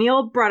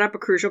 Neil brought up a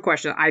crucial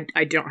question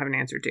I don't have an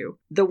answer to.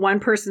 The one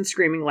person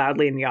screaming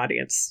loudly in the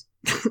audience.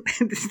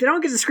 They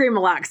don't get to scream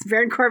a lot because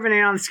Baron Corbin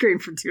ain't on the screen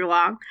for too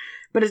long.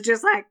 But it's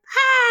just like,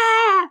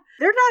 ah!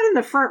 They're not in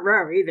the front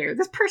row either.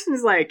 This person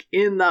is like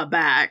in the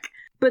back.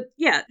 But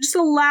yeah, just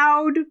a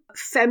loud,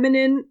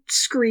 feminine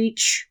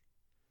screech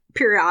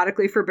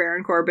periodically for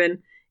Baron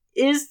Corbin.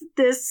 Is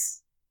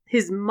this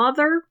his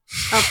mother,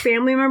 a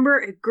family member,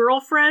 a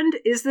girlfriend?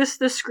 Is this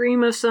the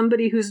scream of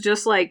somebody who's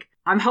just like,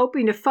 I'm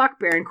hoping to fuck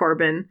Baron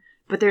Corbin,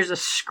 but there's a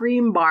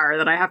scream bar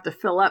that I have to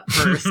fill up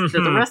first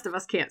that the rest of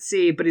us can't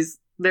see, but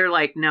they're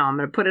like, no, I'm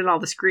going to put in all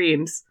the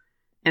screams.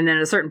 And then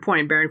at a certain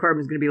point, Baron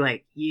Corbin's going to be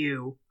like,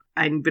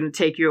 I'm going to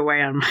take you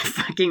away on my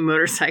fucking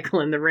motorcycle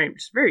in the ring,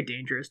 which is very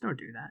dangerous. Don't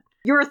do that.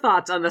 Your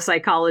thoughts on the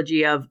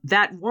psychology of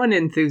that one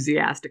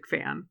enthusiastic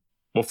fan?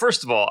 Well,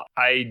 first of all,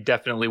 I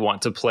definitely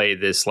want to play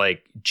this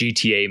like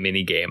GTA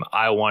minigame.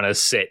 I want to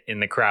sit in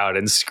the crowd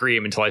and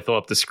scream until I fill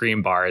up the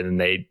scream bar and then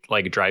they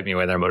like drive me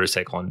away on their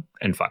motorcycle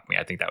and fuck me.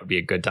 I think that would be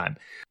a good time.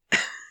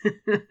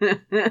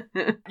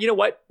 You know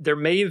what? There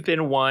may have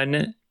been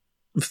one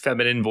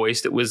feminine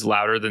voice that was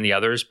louder than the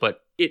others,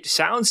 but it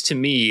sounds to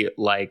me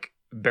like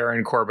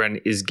Baron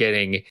Corbin is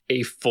getting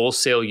a Full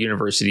Sail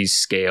University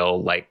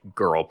scale like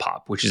girl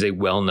pop, which is a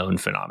well-known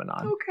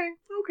phenomenon. Okay.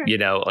 You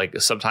know,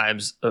 like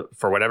sometimes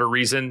for whatever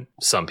reason,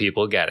 some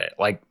people get it.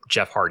 Like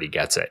Jeff Hardy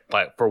gets it.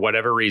 But for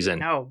whatever reason.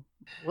 No.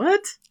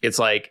 What? It's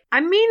like. I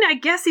mean, I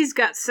guess he's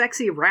got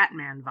sexy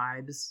Ratman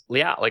vibes.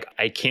 Yeah, like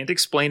I can't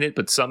explain it,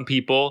 but some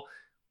people,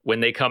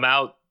 when they come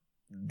out,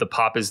 the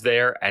pop is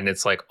there and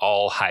it's like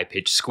all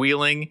high-pitched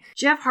squealing.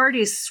 Jeff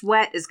Hardy's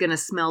sweat is going to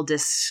smell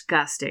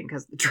disgusting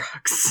because of the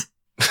drugs.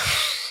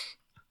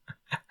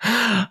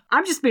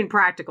 I'm just being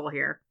practical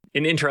here.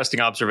 An interesting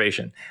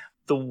observation.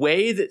 The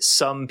way that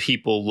some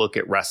people look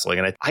at wrestling,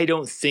 and I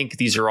don't think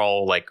these are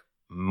all like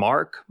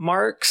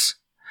marks.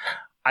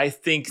 I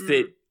think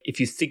that if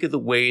you think of the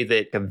way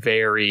that a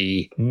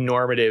very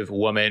normative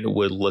woman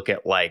would look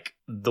at like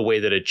the way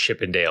that a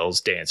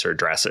Chippendales dancer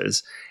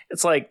dresses,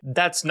 it's like,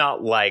 that's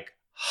not like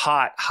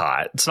hot.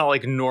 It's not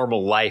like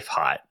normal life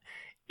hot.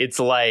 It's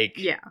like,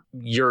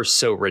 you're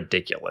so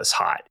ridiculous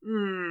hot.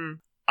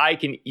 I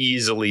can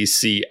easily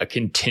see a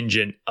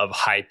contingent of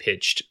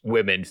high-pitched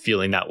women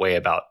feeling that way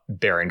about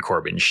Baron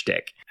Corbin's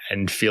shtick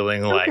and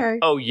feeling like,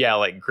 oh yeah,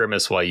 like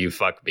grimace while you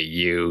fuck me,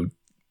 you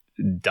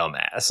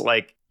dumbass.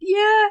 Like,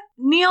 yeah,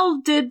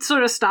 Neil did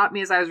sort of stop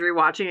me as I was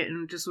rewatching it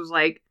and just was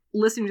like,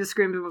 listening to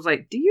screams and was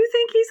like, do you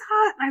think he's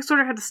hot? And I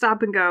sort of had to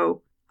stop and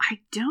go, I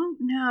don't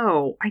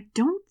know. I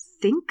don't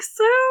think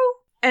so.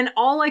 And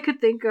all I could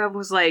think of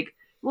was like,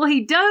 well,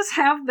 he does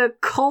have the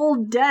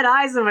cold, dead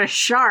eyes of a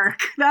shark.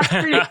 That's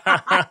pretty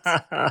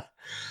hot.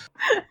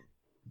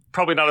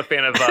 Probably not a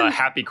fan of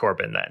Happy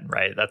Corbin then,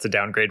 right? That's a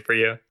downgrade for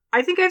you?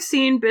 I think I've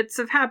seen bits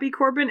of Happy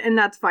Corbin, and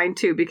that's fine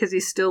too, because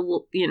he's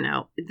still, you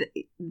know,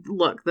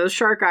 look, those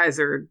shark eyes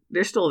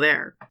they're still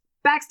there.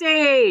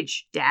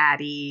 Backstage!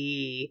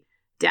 Daddy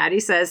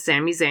says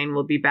Sami Zayn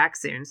will be back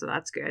soon, so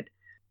that's good.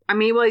 I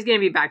mean, well, he's going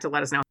to be back to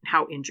let us know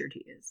how injured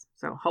he is.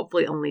 So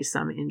hopefully only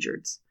some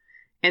injureds.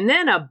 And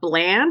then a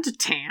bland,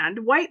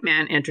 tanned white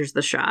man enters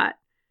the shot.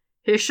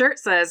 His shirt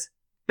says,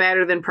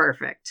 "Better than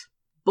perfect."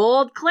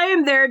 Bold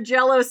claim there,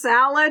 Jello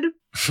salad.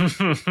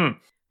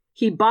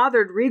 He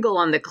bothered Regal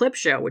on the clip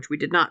show, which we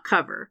did not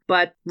cover,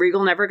 but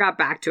Regal never got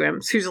back to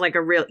him. So he's like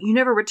 "You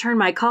never return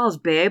my calls,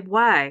 babe.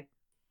 Why?"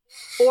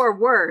 Or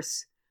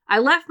worse, "I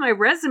left my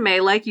resume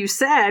like you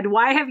said.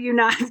 Why have you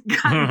not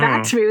gotten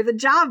back to me with a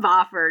job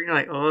offer?" And you're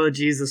like, oh,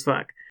 Jesus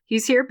fuck.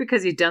 He's here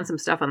because he's done some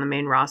stuff on the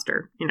main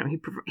roster. You know,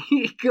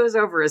 he goes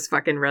over his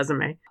fucking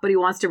resume, but he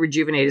wants to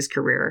rejuvenate his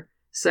career.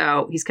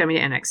 So he's coming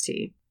to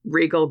NXT.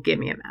 Regal, give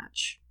me a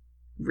match.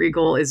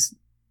 Regal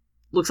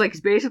looks like he's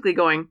basically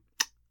going,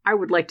 I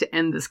would like to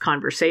end this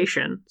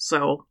conversation.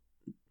 So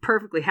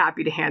perfectly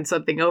happy to hand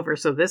something over.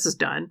 So this is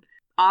done.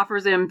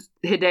 Offers him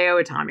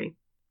Hideo Itami.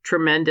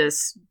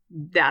 Tremendous.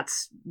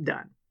 That's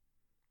done.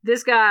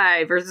 This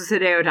guy versus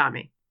Hideo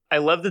Itami. I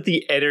love that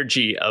the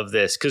energy of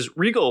this, because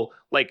Regal,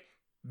 like,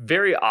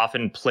 very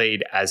often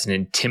played as an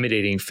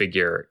intimidating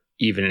figure,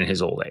 even in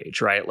his old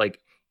age, right? Like,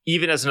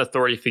 even as an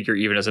authority figure,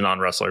 even as a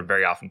non-wrestler,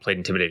 very often played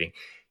intimidating.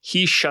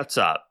 He shuts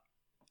up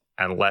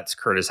and lets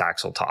Curtis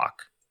Axel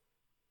talk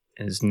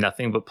and is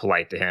nothing but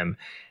polite to him.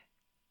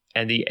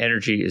 And the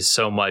energy is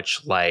so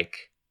much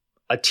like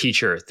a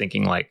teacher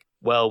thinking like,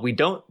 well, we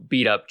don't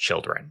beat up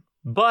children,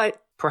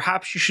 but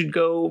perhaps you should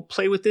go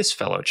play with this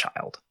fellow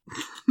child.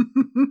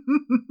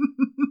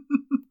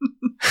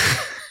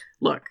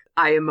 Look,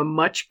 I am a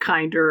much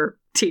kinder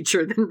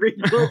teacher than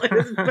Regal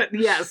is, but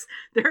yes,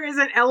 there is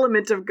an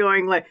element of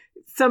going like,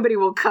 somebody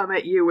will come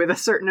at you with a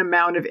certain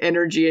amount of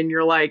energy and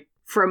you're like,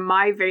 from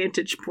my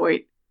vantage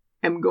point,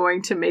 I'm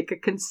going to make a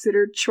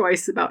considered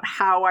choice about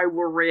how I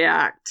will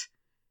react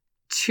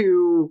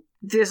to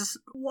this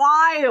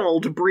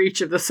wild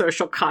breach of the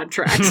social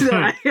contract that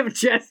I have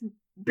just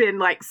been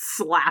like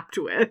slapped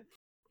with.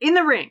 In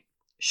the ring,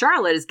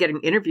 Charlotte is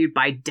getting interviewed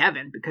by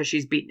Devin because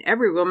she's beaten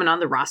every woman on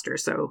the roster.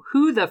 So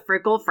who the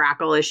frickle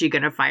frackle is she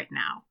going to fight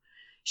now?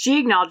 She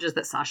acknowledges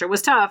that Sasha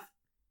was tough,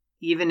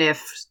 even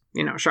if,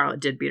 Charlotte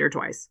did beat her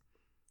twice.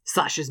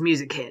 Sasha's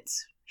music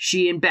hits.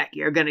 She and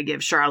Becky are going to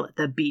give Charlotte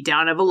the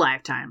beatdown of a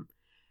lifetime.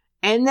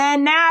 And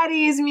then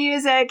Natty's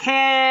music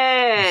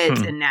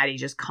hits. And Natty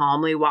just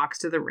calmly walks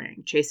to the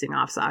ring, chasing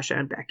off Sasha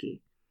and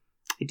Becky.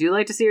 I do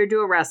like to see her do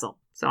a wrestle,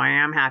 so I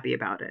am happy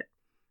about it.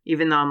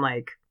 Even though I'm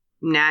like,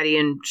 Natty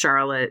and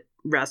Charlotte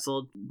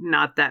wrestled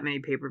not that many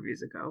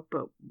pay-per-views ago,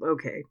 but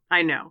okay,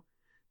 I know.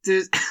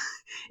 It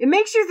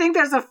makes you think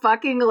there's a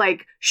fucking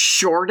like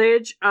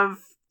shortage of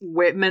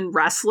women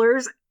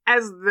wrestlers,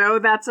 as though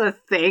that's a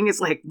thing. It's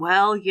like,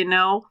 well,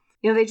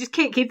 they just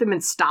can't keep them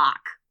in stock.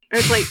 Or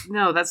it's like,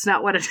 no, that's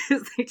not what it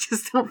is. They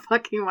just don't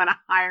fucking want to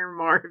hire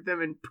more of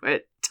them and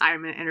put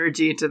time and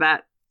energy into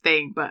that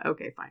thing. But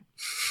okay, fine.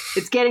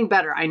 It's getting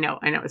better. I know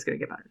it's going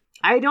to get better.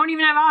 I don't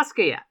even have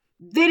Asuka yet.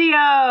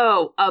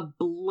 Video! A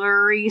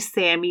blurry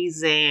Sami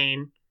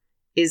Zayn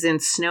is in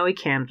snowy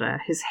Canada.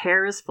 His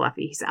hair is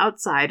fluffy. He's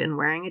outside and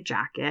wearing a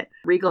jacket.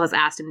 Regal has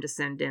asked him to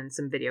send in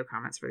some video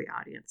comments for the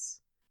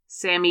audience.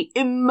 Sami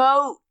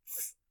emotes.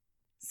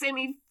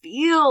 Sami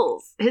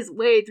feels his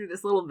way through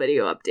this little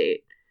video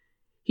update.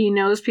 He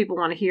knows people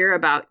want to hear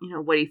about,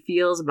 what he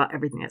feels about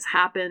everything that's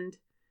happened,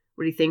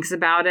 what he thinks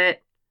about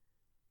it.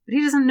 But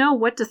he doesn't know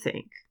what to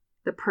think.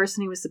 The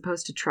person he was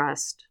supposed to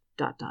trust, ...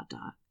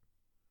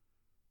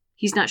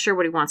 He's not sure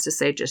what he wants to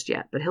say just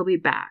yet, but he'll be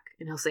back,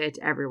 and he'll say it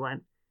to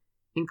everyone,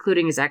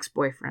 including his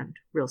ex-boyfriend,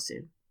 real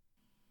soon.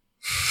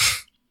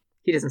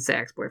 He doesn't say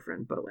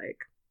ex-boyfriend, but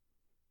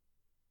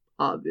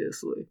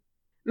obviously.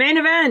 Main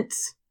event!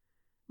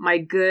 My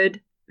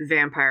good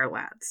vampire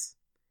lads.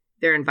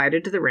 They're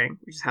invited to the ring,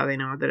 which is how they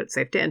know that it's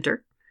safe to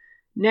enter.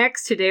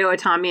 Next, Hideo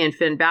Itami and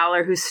Finn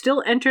Balor, who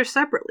still enter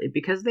separately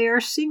because they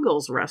are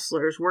singles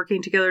wrestlers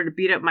working together to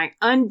beat up my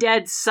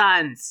undead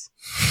sons.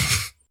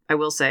 I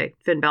will say,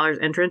 Finn Balor's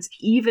entrance,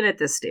 even at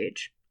this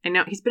stage. I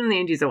know, he's been in the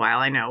indies a while,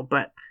 I know,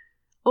 but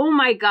oh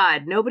my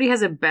god, nobody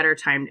has a better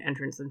timed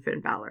entrance than Finn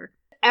Balor.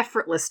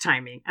 Effortless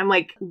timing. I'm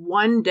like,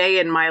 one day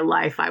in my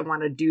life, I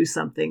want to do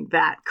something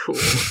that cool.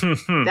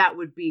 That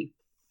would be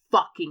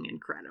fucking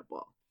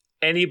incredible.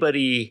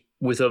 Anybody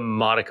with a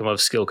modicum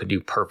of skill could do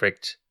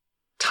perfect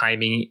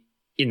timing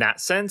in that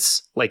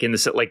sense, by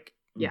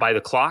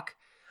the clock.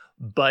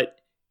 But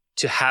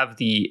to have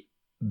the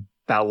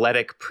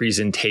balletic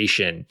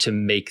presentation to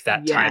make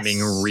that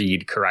timing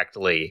read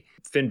correctly,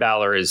 Finn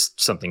Balor is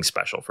something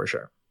special for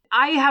sure.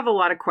 I have a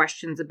lot of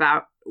questions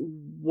about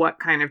what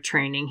kind of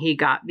training he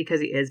got because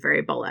he is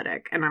very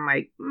balletic. And I'm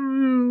like,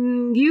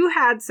 you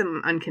had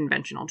some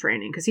unconventional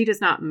training because he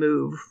does not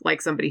move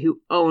like somebody who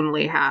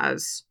only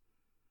has,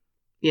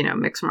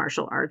 mixed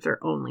martial arts or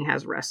only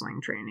has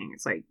wrestling training.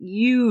 It's like,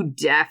 you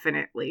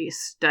definitely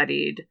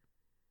studied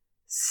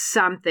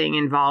something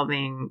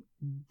involving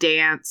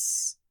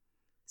dance,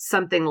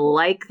 something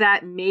like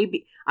that.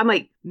 Maybe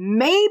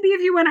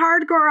if you went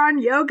hardcore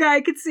on yoga,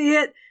 I could see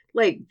it.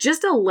 Like,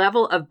 just a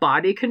level of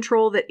body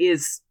control that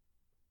is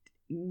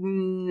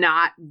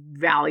not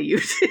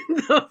valued in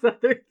those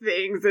other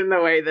things in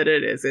the way that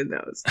it is in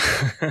those.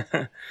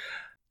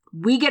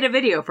 We get a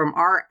video from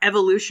our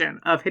evolution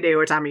of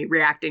Hideo Itami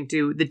reacting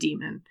to the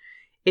demon.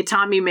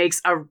 Itami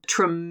makes a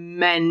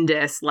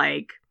tremendous,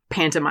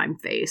 pantomime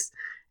face,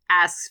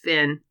 asks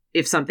Finn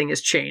if something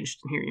has changed.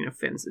 And here,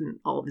 Finn's in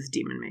all of his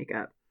demon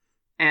makeup.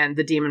 And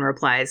the demon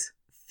replies,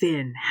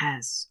 Finn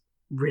has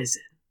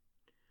risen.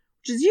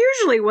 Which is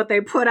usually what they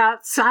put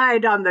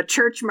outside on the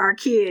church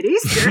marquee at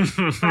Easter.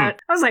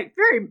 But I was like,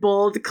 very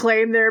bold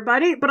claim there,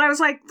 buddy. But I was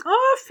like,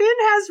 oh, Finn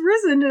has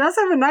risen. It does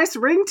have a nice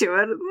ring to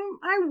it.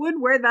 I would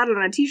wear that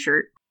on a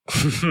t-shirt.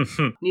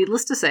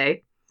 Needless to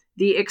say,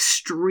 the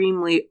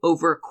extremely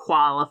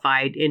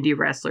overqualified indie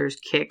wrestlers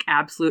kick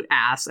absolute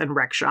ass and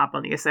wreck shop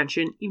on the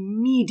Ascension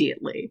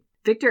immediately.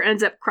 Victor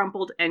ends up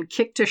crumpled and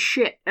kicked to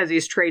shit as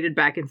he's traded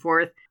back and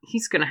forth.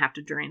 He's going to have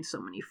to drain so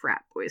many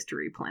frat boys to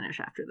replenish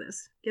after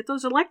this. Get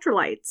those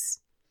electrolytes.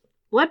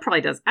 Blood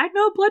probably does. I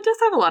know blood does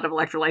have a lot of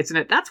electrolytes in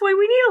it. That's why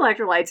we need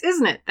electrolytes,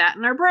 isn't it? That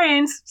in our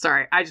brains.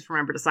 Sorry, I just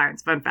remembered a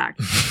science fun fact.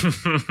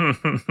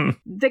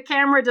 The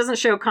camera doesn't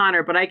show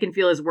Connor, but I can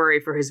feel his worry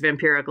for his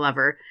vampiric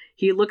lover.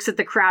 He looks at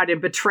the crowd in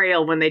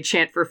betrayal when they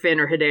chant for Finn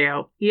or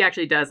Hideo. He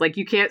actually does.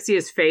 You can't see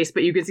his face,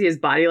 but you can see his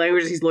body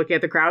language. He's looking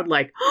at the crowd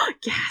oh,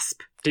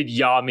 gasp. Did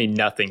yaw mean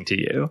nothing to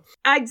you?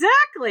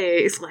 Exactly.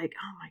 It's like,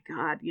 oh my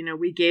God,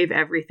 we gave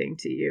everything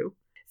to you.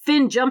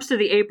 Finn jumps to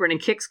the apron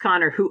and kicks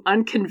Connor, who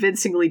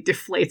unconvincingly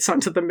deflates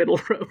onto the middle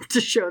rope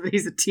to show that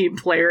he's a team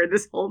player in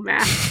this whole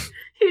match.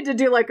 He had to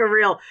do a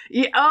real,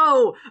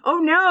 oh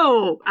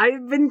no,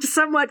 I've been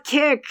somewhat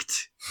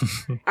kicked.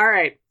 All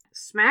right.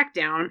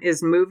 SmackDown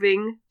is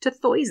moving to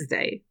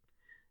Thursday.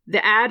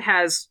 The ad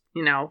has,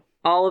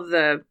 all of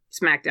the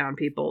SmackDown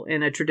people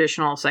in a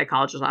traditional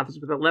psychologist's office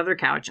with a leather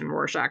couch and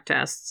Rorschach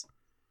tests.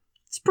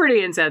 It's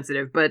pretty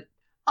insensitive, but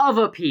of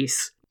a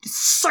piece.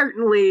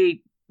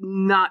 Certainly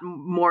not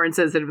more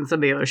insensitive than some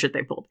of the other shit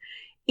they pulled.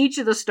 Each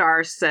of the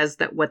stars says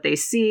that what they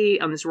see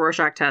on this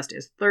Rorschach test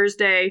is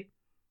Thursday.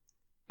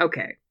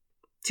 Okay,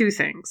 2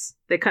 things.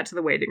 They cut to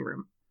the waiting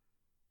room.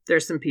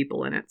 There's some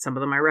people in it. Some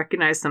of them I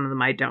recognize, some of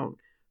them I don't.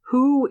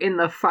 Who in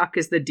the fuck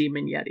is the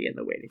Demon Yeti in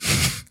the waiting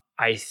room?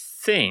 I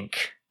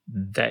think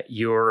that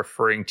you're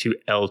referring to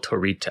El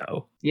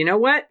Torito. You know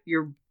what?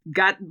 You've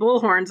got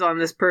bullhorns on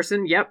this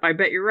person. Yep, I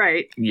bet you're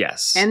right.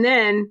 Yes. And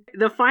then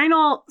the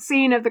final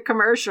scene of the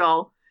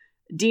commercial,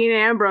 Dean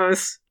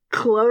Ambrose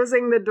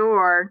closing the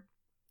door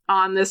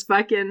on this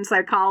fucking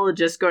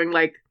psychologist going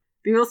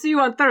we will see you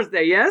on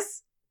Thursday,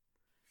 yes?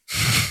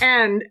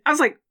 And I was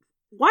like,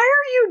 why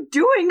are you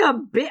doing a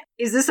bit?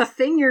 Is this a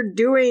thing you're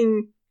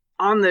doing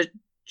on the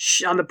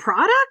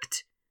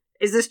product?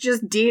 Is this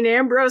just Dean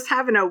Ambrose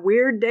having a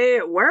weird day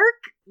at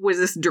work? Was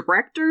this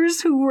directors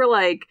who were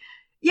like,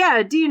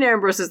 yeah, Dean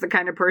Ambrose is the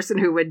kind of person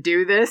who would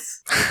do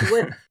this?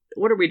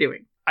 What are we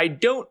doing? I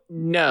don't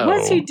know.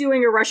 Was he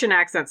doing a Russian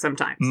accent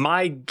sometimes?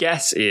 My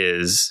guess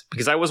is,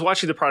 because I was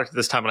watching the product at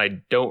this time and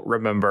I don't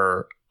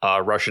remember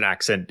a Russian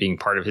accent being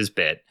part of his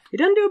bit. He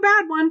doesn't do a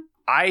bad one.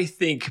 I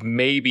think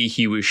maybe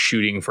he was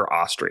shooting for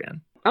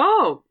Austrian.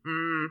 Oh,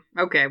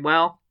 okay,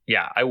 well.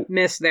 Yeah, I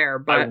missed there,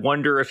 but I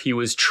wonder if he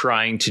was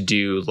trying to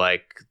do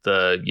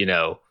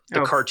the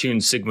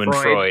cartoon Sigmund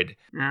Freud.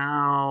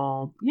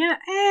 Oh,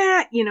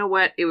 yeah. You know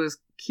what? It was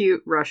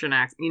cute Russian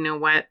accent. You know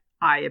what?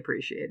 I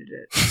appreciated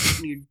it.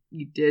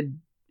 You did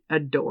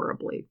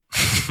adorably.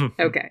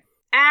 Okay.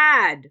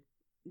 Add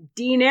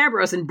Dean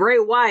Ambrose and Bray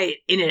Wyatt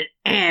in an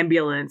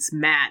ambulance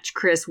match.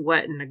 Chris,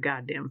 what in the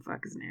goddamn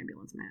fuck is an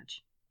ambulance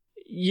match?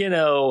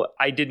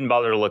 I didn't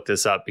bother to look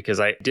this up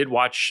because I did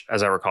watch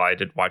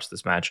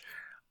this match.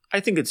 I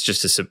think it's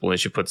just as simple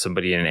as you put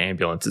somebody in an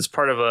ambulance. It's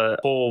part of a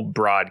whole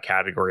broad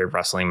category of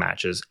wrestling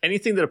matches.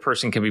 Anything that a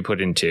person can be put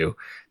into,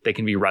 they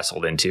can be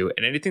wrestled into.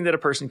 And anything that a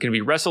person can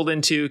be wrestled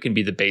into can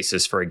be the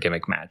basis for a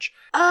gimmick match.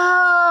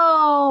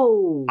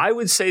 Oh! I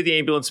would say the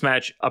ambulance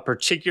match, a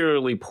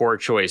particularly poor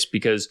choice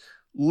because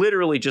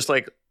literally just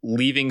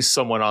leaving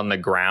someone on the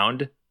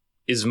ground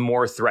is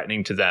more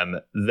threatening to them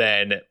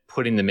than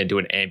putting them into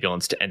an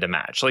ambulance to end a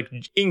match.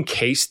 In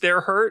case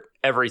they're hurt,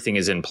 everything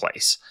is in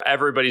place.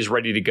 Everybody's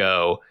ready to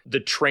go. The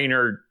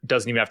trainer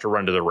doesn't even have to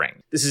run to the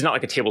ring. This is not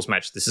like a tables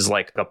match. This is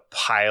like a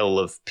pile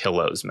of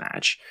pillows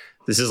match.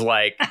 This is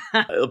like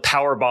a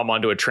power bomb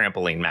onto a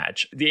trampoline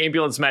match. The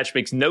ambulance match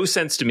makes no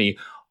sense to me,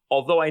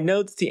 although I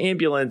know that the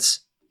ambulance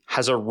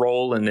has a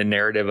role in the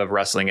narrative of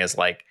wrestling as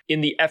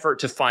in the effort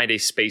to find a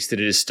space that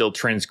it is still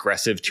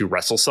transgressive to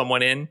wrestle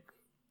someone in.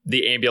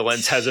 The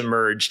ambulance has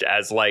emerged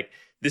as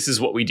this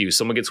is what we do.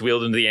 Someone gets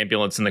wheeled into the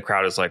ambulance and the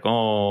crowd is like,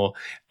 oh,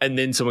 and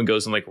then someone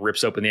goes and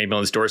rips open the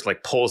ambulance doors,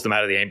 pulls them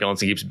out of the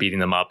ambulance and keeps beating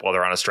them up while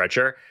they're on a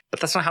stretcher. But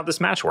that's not how this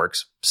match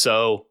works.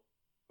 So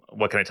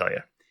what can I tell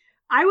you?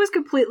 I was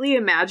completely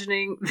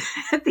imagining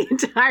that the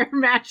entire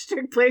match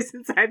took place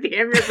inside the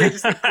ambulance. They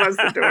just closed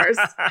the doors.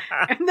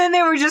 And then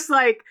they were just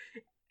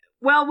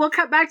well, we'll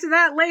cut back to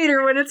that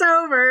later when it's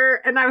over.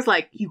 And I was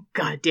like, you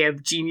goddamn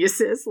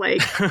geniuses.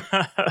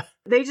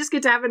 They just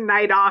get to have a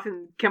night off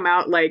and come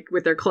out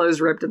with their clothes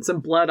ripped and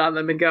some blood on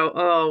them and go,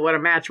 oh, what a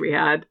match we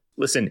had.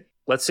 Listen,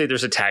 let's say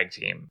there's a tag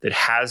team that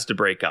has to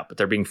break up, but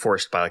they're being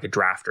forced by a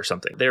draft or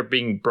something. They're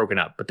being broken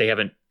up, but they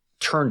haven't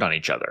turned on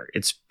each other.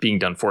 It's being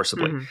done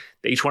forcibly.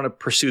 They each want to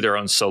pursue their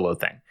own solo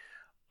thing.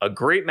 A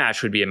great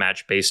match would be a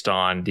match based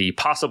on the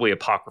possibly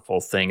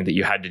apocryphal thing that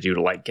you had to do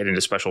to like get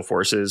into special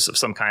forces of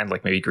some kind,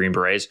 like maybe Green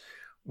Berets,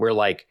 where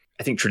like,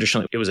 I think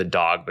traditionally it was a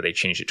dog, but they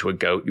changed it to a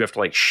goat. You have to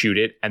like shoot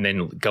it and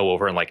then go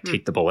over and like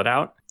take the bullet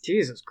out.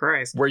 Jesus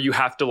Christ. Where you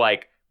have to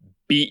like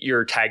beat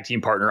your tag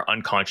team partner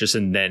unconscious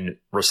and then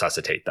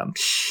resuscitate them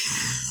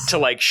to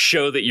like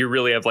show that you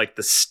really have like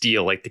the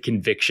steel, like the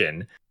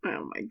conviction.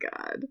 Oh my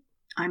God.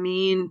 I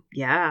mean,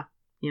 yeah,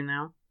 you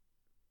know,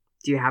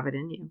 do you have it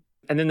in you?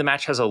 And then the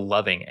match has a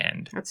loving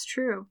end. That's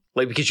true.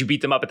 Like, because you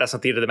beat them up, but that's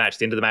not the end of the match.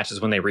 The end of the match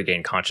is when they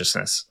regain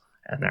consciousness.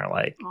 And they're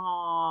like,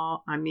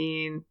 oh, I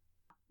mean,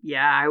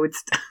 yeah, I would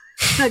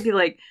I'd be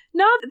like,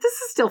 no, this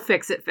is still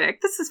fix it,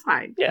 Vic. This is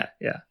fine. Yeah,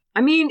 yeah.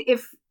 I mean,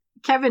 if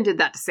Kevin did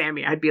that to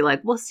Sammy, I'd be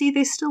like, well, see,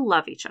 they still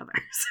love each other.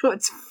 So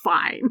it's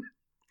fine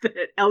that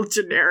El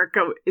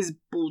Generico is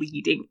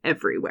bleeding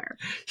everywhere.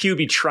 He would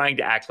be trying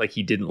to act like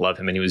he didn't love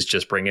him and he was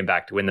just bringing him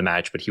back to win the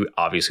match, but he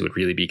obviously would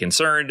really be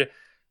concerned.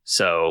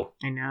 So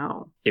I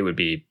know. It would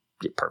be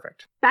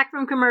perfect. Back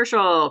from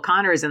commercial,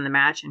 Connor is in the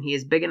match and he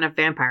is big enough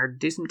vampire to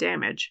do some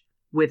damage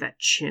with a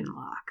chin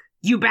lock.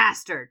 You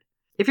bastard!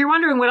 If you're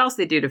wondering what else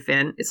they do to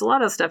Finn, it's a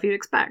lot of stuff you'd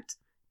expect.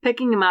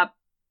 Picking him up,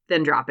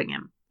 then dropping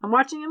him, and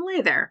watching him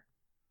lay there.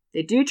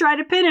 They do try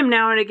to pin him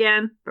now and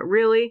again, but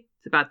really,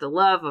 it's about the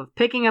love of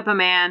picking up a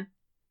man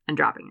and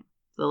dropping him.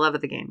 The love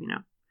of the game, you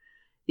know.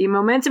 The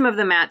momentum of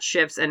the match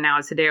shifts, and now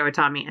it's Hideo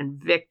Itami and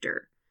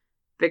Victor.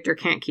 Victor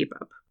can't keep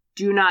up.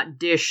 Do not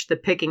dish the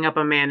picking up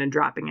a man and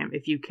dropping him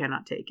if you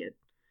cannot take it.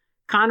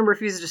 Connor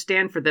refuses to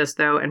stand for this,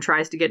 though, and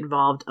tries to get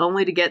involved,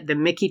 only to get the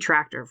Mickey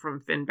Tractor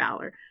from Finn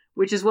Balor,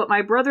 which is what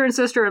my brother and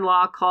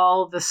sister-in-law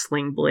call the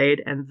Sling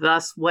Blade, and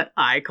thus what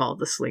I call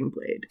the Sling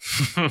Blade.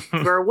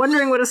 If you're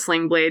wondering what a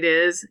Sling Blade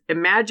is,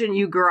 imagine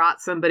you garrote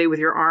somebody with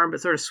your arm,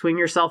 but sort of swing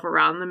yourself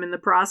around them in the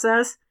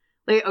process.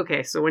 Like,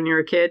 okay, so when you're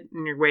a kid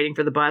and you're waiting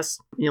for the bus,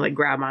 you like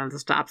grab onto the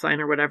stop sign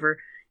or whatever,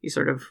 you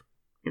sort of,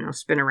 you know,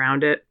 spin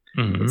around it.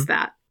 Mm-hmm. It's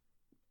that.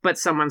 But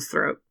someone's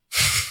throat.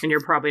 And you're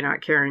probably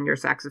not carrying your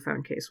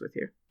saxophone case with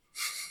you.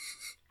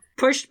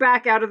 Pushed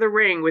back out of the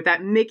ring with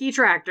that Mickey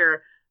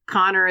Tractor,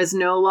 Connor is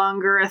no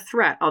longer a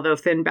threat, although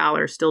Finn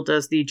Balor still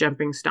does the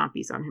jumping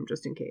stompies on him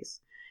just in case.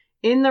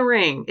 In the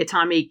ring,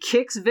 Itami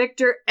kicks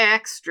Victor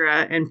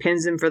extra and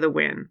pins him for the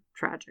win.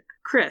 Tragic.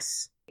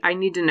 Chris, I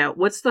need to know,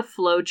 what's the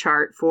flow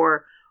chart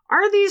for,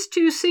 are these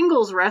two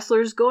singles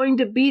wrestlers going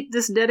to beat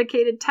this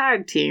dedicated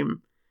tag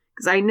team?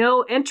 Because I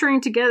know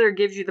entering together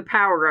gives you the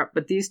power up,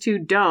 but these two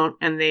don't,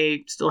 and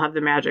they still have the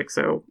magic.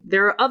 So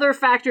there are other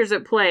factors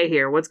at play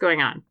here. What's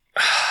going on?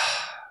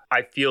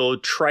 I feel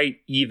trite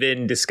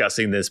even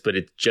discussing this, but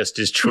it just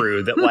is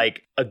true that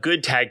like a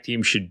good tag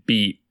team should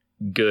beat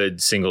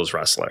good singles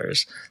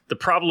wrestlers. The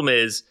problem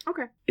is,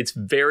 It's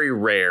very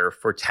rare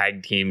for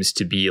tag teams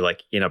to be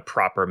like in a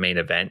proper main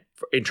event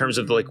in terms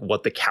of like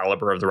what the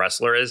caliber of the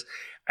wrestler is.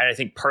 And I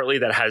think partly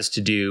that has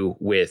to do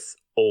with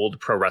old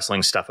pro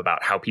wrestling stuff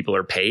about how people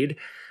are paid,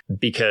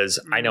 because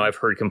I know I've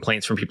heard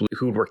complaints from people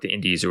who would work the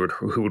indies or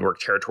who would work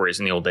territories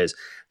in the old days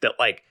that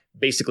like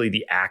basically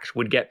the act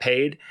would get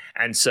paid.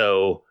 And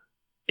so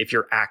if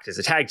your act is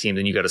a tag team,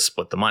 then you got to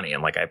split the money.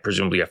 And like, I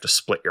presumably you have to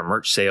split your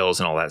merch sales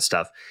and all that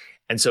stuff.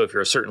 And so if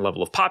you're a certain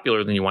level of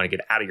popular, then you want to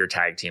get out of your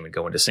tag team and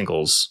go into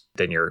singles,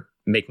 then you're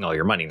making all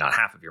your money, not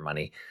half of your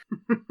money.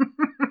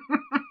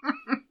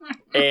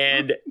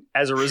 And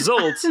as a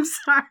result, I'm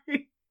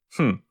sorry.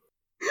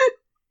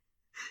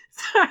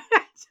 Sorry,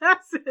 I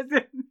just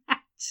imagine.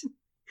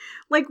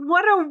 Like,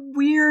 what a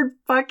weird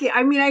fucking...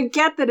 I mean, I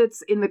get that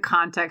it's in the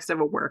context of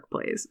a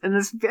workplace, and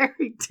it's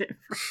very different.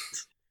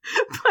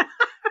 But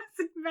I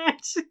was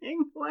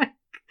imagining, like,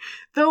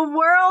 the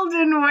world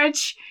in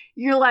which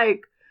you're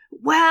like,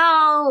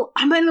 well,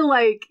 I'm gonna,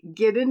 like,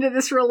 get into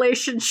this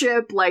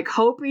relationship, like,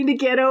 hoping to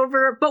get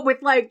over, but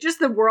with, like, just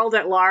the world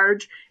at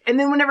large. And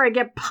then whenever I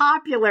get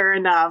popular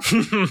enough,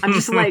 I'm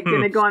just, like,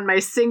 gonna go on my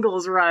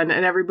singles run,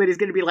 and everybody's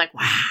gonna be like,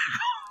 wow.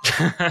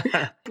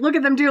 Look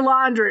at them do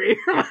laundry.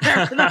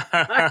 Whatever the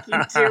fuck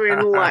you do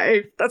in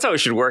life. That's how it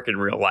should work in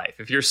real life.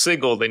 If you're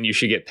single, then you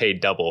should get paid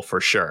double for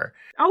sure.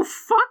 Oh,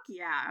 fuck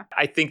yeah.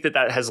 I think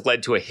that has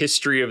led to a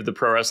history of the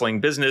pro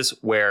wrestling business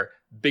where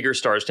bigger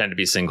stars tend to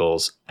be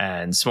singles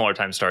and smaller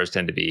time stars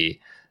tend to be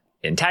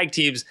in tag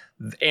teams.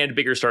 And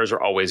bigger stars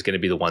are always going to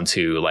be the ones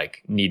who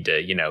like need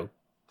to, you know,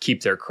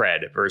 keep their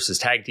cred versus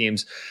tag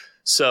teams.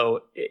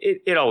 So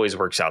it always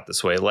works out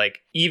this way.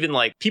 Like even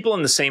like people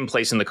in the same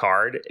place in the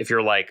card, if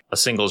you're like a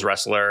singles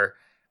wrestler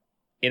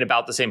in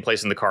about the same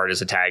place in the card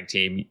as a tag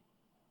team,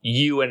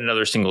 you and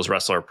another singles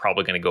wrestler are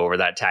probably going to go over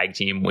that tag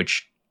team,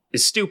 which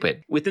is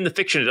stupid. Within the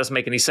fiction, it doesn't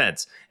make any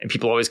sense. And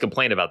people always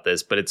complain about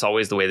this, but it's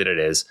always the way that it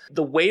is.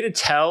 The way to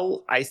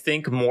tell, I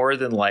think, more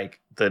than like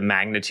the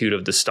magnitude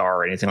of the star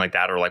or anything like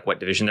that, or like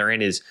what division they're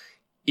in is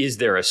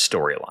there a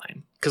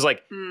storyline? Because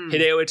like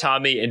Hideo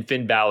Itami and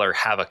Finn Balor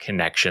have a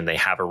connection. They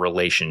have a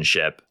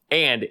relationship.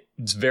 And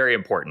it's very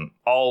important.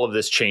 All of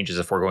this changes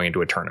if we're going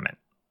into a tournament.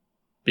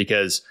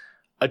 Because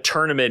a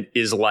tournament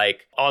is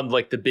like on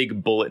like the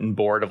big bulletin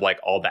board of like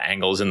all the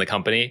angles in the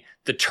company.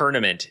 The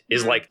tournament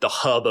is like the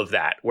hub of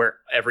that where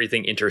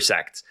everything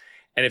intersects.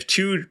 And if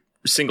two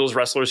singles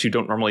wrestlers who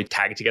don't normally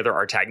tag together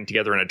are tagging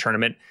together in a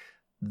tournament,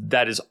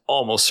 that is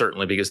almost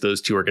certainly because those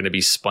two are going to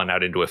be spun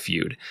out into a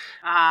feud.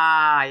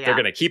 Yeah. They're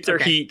going to keep their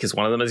heat because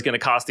one of them is going to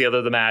cost the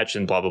other the match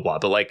and blah, blah, blah.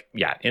 But like,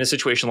 yeah, in a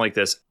situation like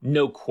this,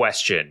 no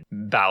question,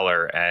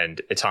 Balor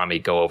and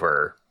Itami go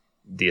over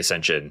the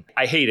Ascension.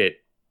 I hate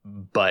it,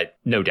 but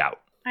no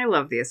doubt. I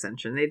love the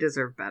Ascension. They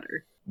deserve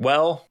better.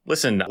 Well,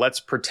 listen, let's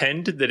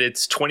pretend that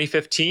it's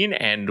 2015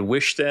 and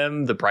wish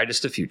them the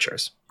brightest of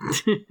futures. I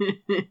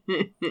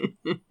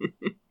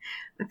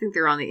think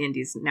they're on the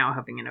indies now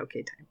having an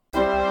okay time.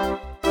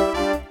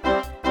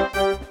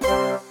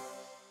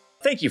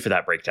 Thank you for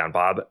that breakdown,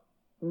 Bob.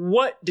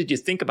 What did you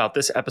think about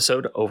this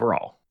episode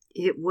overall?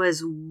 It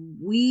was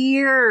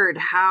weird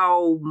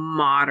how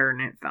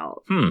modern it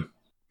felt.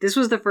 This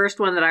was the first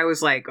one that I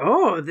was like,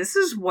 oh, this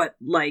is what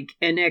like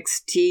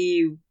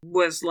NXT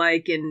was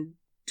like in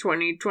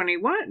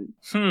 2021.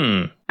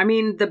 I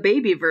mean, the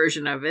baby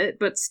version of it,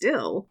 but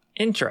still.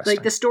 Interesting.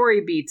 Like the story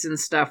beats and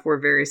stuff were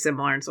very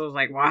similar. And so I was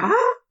like, what?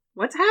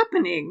 What's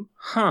happening?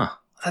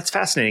 That's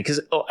fascinating because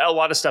a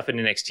lot of stuff in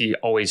NXT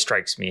always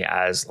strikes me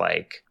as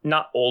like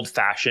not old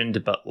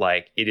fashioned, but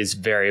like it is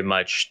very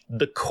much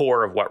the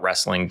core of what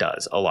wrestling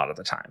does a lot of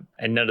the time.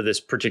 And none of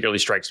this particularly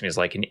strikes me as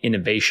like an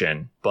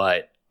innovation,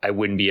 but I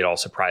wouldn't be at all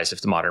surprised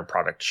if the modern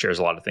product shares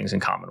a lot of things in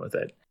common with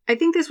it. I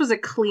think this was a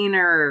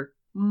cleaner,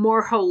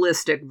 more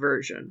holistic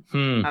version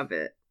of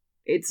it.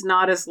 It's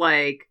not as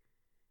like,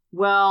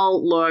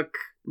 well, look,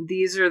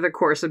 these are the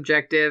course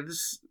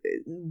objectives.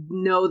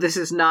 No, this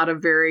is not a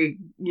very,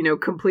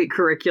 complete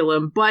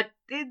curriculum, but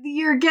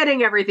you're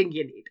getting everything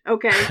you need.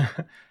 Okay.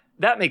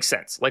 That makes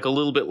sense. Like a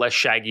little bit less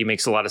shaggy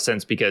makes a lot of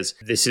sense because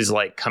this is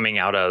like coming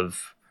out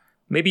of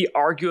maybe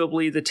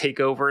arguably the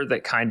takeover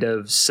that kind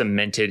of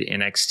cemented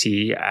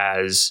NXT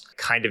as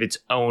kind of its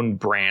own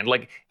brand.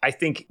 Like, I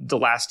think the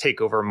last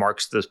takeover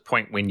marks the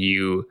point when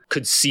you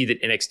could see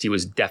that NXT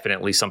was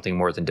definitely something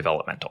more than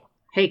developmental.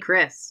 Hey,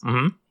 Chris.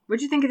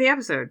 What'd you think of the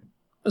episode?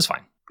 It was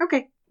fine.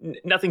 Okay.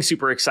 Nothing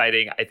super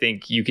exciting. I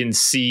think you can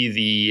see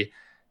the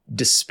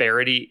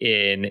disparity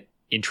in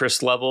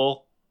interest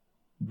level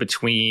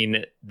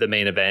between the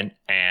main event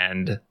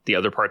and the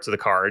other parts of the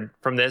card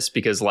from this,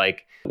 because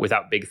like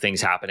without big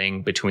things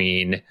happening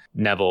between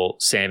Neville,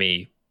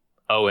 Sammy,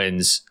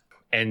 Owens,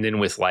 and then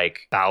with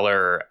like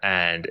Balor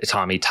and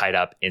Itami tied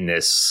up in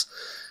this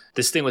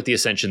thing with the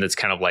Ascension that's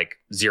kind of like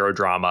zero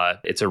drama.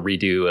 It's a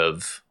redo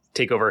of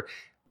TakeOver.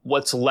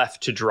 What's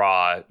left to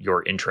draw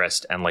your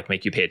interest and like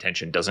make you pay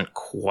attention doesn't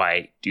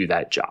quite do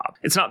that job.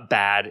 It's not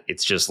bad.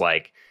 It's just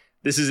like,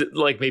 this is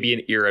like maybe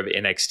an era of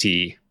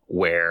NXT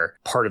where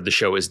part of the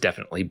show is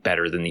definitely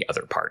better than the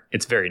other part.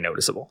 It's very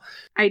noticeable.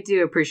 I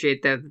do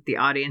appreciate that the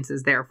audience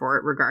is there for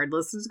it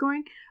regardless. Is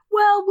going,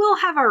 well, we'll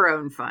have our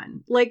own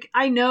fun. Like,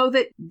 I know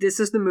that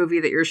this is the movie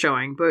that you're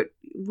showing, but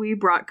we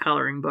brought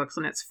coloring books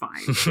and it's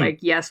fine. Like,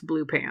 yes,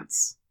 blue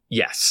pants.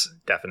 Yes,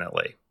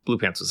 definitely. Blue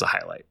pants was a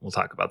highlight. We'll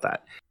talk about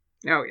that.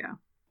 Oh, yeah.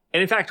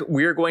 And in fact,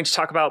 we're going to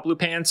talk about blue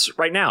pants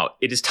right now.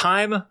 It is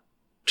time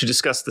to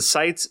discuss the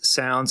sights,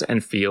 sounds,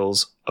 and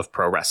feels of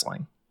pro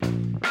wrestling.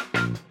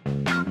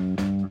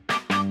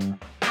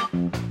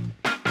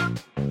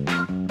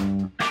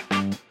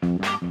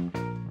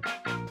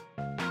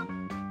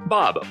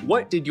 Bob,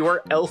 what did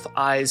your elf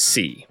eyes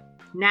see?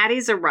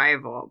 Natty's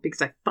arrival,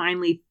 because I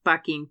finally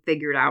fucking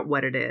figured out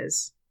what it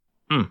is.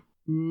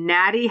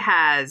 Natty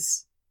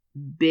has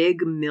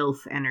big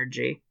MILF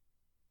energy.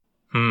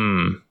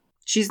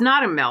 She's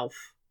not a MILF,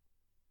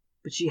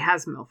 but she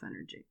has MILF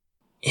energy.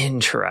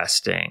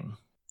 Interesting.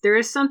 There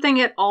is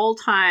something at all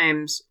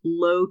times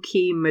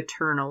low-key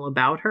maternal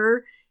about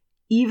her,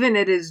 even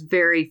it is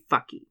very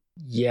fucky.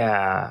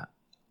 Yeah,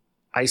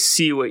 I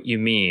see what you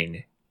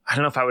mean. I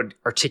don't know if I would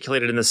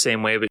articulate it in the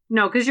same way, but...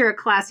 No, because you're a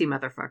classy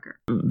motherfucker.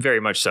 Very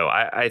much so.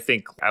 I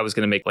think I was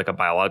going to make like a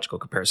biological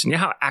comparison. You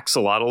know how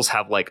axolotls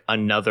have like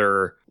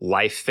another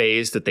life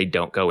phase that they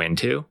don't go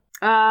into?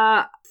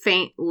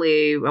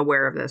 Faintly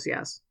aware of this,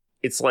 yes.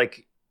 It's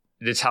like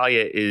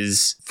Natalya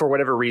is, for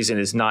whatever reason,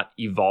 is not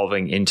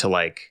evolving into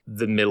like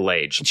the middle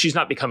age. She's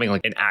not becoming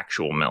like an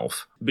actual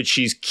MILF, but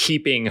she's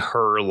keeping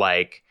her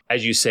like,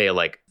 as you say,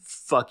 like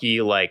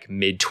fucky, like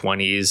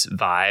mid-20s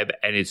vibe.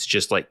 And it's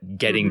just like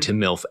getting to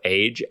MILF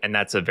age. And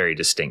that's a very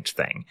distinct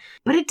thing.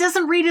 But it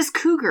doesn't read as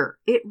cougar.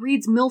 It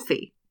reads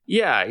MILFy.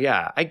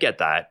 Yeah, I get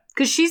that.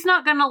 Because she's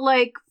not going to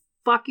like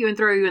fuck you and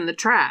throw you in the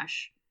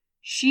trash.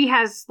 She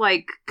has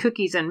like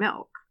cookies and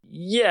milk.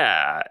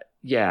 Yeah,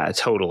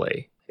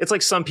 totally. It's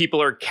like some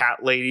people are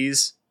cat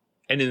ladies,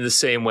 and in the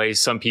same way,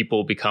 some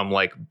people become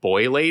like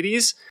boy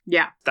ladies.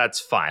 Yeah. That's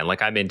fine.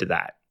 Like, I'm into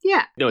that.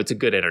 Yeah. No, it's a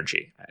good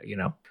energy.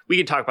 We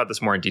can talk about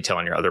this more in detail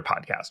on your other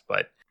podcast,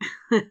 but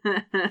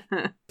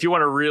if you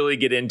want to really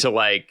get into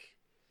like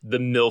the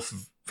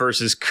MILF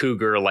versus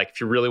cougar, like if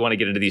you really want to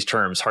get into these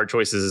terms, Hard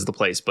Choices is the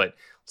place. But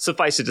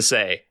suffice it to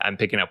say, I'm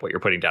picking up what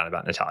you're putting down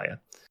about Natalya.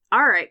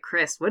 All right,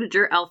 Chris, what did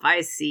your elf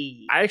eyes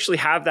see? I actually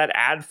have that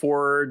ad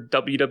for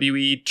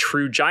WWE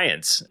True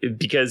Giants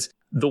because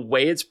the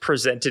way it's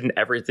presented and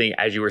everything,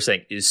 as you were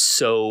saying, is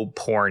so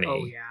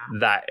porny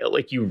that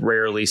like you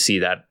rarely see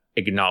that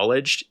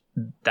acknowledged,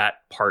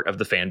 that part of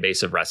the fan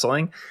base of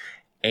wrestling.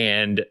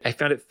 And I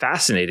found it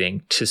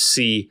fascinating to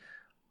see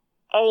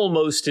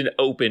almost an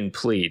open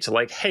plea to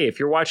like, hey, if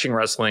you're watching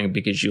wrestling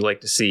because you like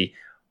to see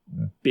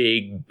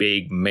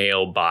big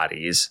male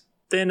bodies,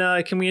 then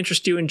can we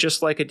interest you in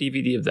just like a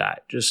DVD of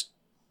that? Just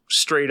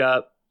straight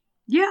up.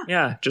 Yeah.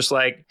 Yeah. Just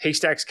like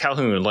Haystacks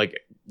Calhoun. Like,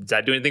 does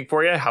that do anything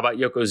for you? How about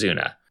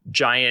Yokozuna?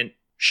 Giant,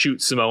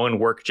 shoot Samoan,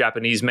 work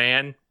Japanese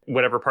man,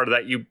 whatever part of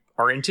that you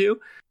are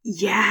into.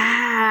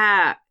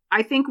 Yeah.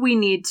 I think we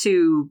need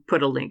to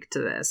put a link to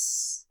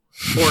this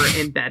or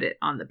embed it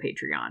on the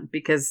Patreon,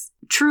 because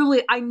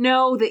truly, I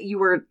know that you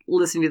were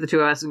listening to the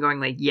two of us and going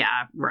like,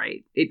 yeah,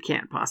 right. It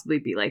can't possibly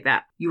be like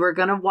that. You are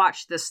going to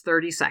watch this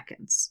 30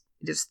 seconds.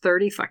 Just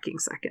 30 fucking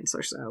seconds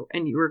or so.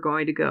 And you were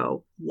going to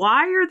go,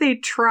 why are they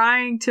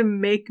trying to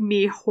make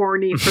me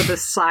horny for the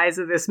size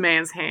of this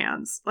man's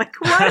hands? Like,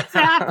 what's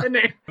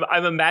happening?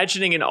 I'm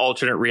imagining an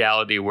alternate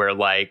reality where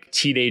like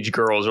teenage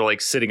girls are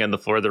like sitting on the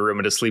floor of the room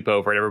at a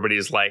sleepover and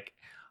everybody's like,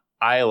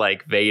 I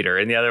like Vader.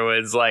 And the other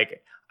one's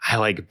like, I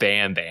like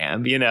Bam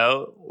Bam, you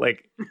know,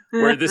 like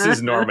where this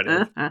is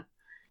normative.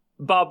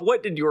 Bob,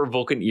 what did your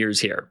Vulcan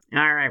ears hear?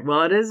 All right.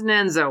 Well, it is an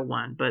Enzo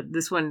one, but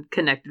this one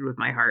connected with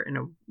my heart in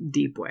a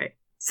deep way.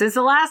 Since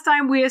the last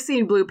time we have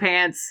seen Blue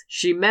Pants,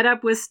 she met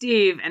up with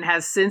Steve and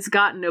has since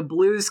gotten a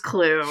Blue's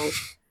Clue.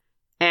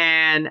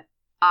 And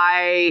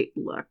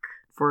look,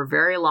 for a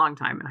very long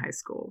time in high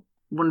school,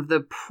 one of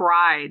the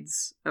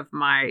prides of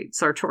my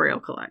sartorial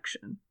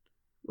collection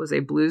was a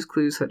Blue's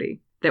Clues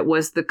hoodie that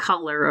was the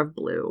color of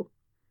blue,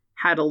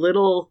 had a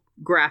little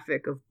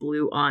graphic of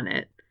blue on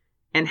it,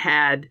 and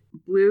had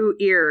blue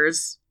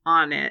ears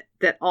on it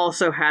that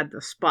also had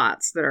the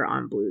spots that are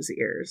on Blue's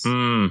ears.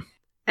 Mm.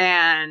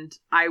 And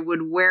I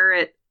would wear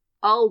it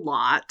a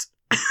lot.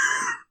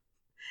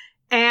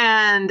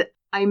 And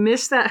I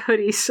miss that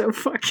hoodie so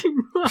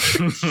fucking much.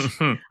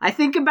 I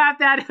think about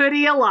that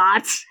hoodie a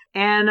lot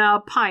and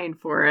pine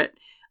for it.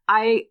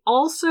 I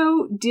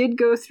also did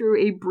go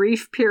through a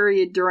brief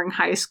period during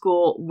high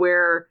school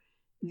where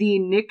the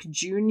Nick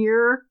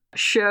Jr.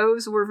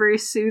 shows were very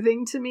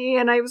soothing to me.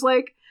 And I was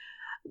like,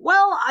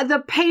 well, the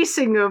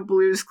pacing of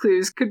Blue's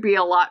Clues could be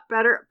a lot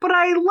better, but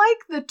I like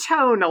the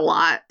tone a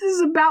lot. This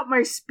is about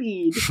my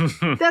speed.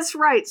 That's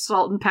right,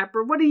 Salt and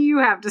Pepper. What do you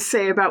have to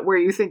say about where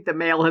you think the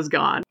mail has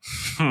gone?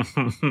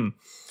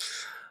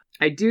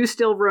 I do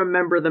still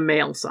remember the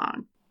mail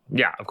song.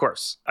 Yeah, of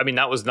course. I mean,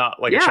 that was not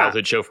like a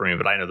childhood show for me,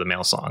 but I know the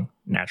mail song,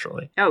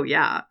 naturally. Oh,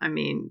 yeah. I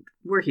mean,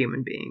 we're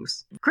human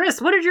beings.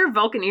 Chris, what did your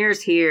Vulcan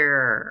ears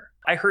hear?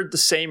 I heard the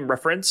same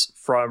reference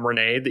from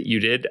Renee that you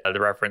did,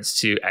 the reference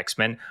to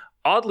X-Men.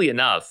 Oddly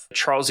enough,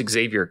 Charles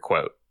Xavier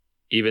quote,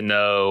 even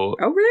though...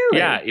 Oh, really?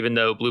 Yeah, even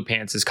though Blue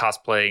Pants is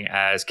cosplaying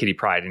as Kitty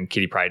Pryde, and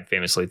Kitty Pryde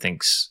famously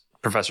thinks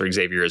Professor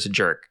Xavier is a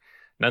jerk.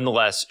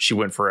 Nonetheless, she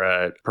went for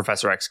a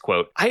Professor X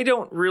quote. I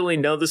don't really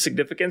know the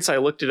significance. I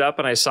looked it up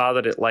and I saw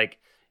that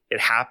it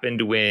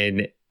happened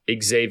when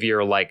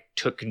Xavier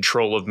took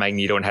control of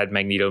Magneto and had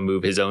Magneto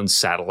move his own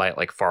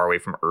satellite far away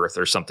from Earth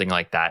or something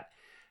like that.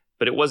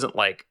 But it wasn't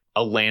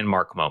a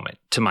landmark moment,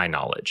 to my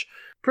knowledge.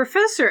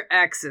 Professor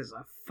X is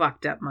a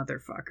fucked up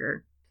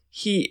motherfucker.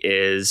 He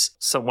is.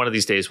 So one of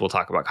these days we'll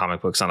talk about comic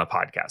books on a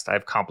podcast. I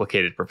have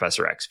complicated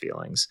Professor X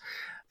feelings.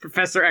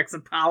 Professor X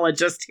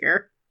apologist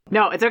here.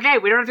 No, it's okay.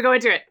 We don't have to go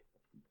into it.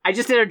 I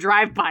just did a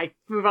drive-by.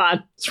 Move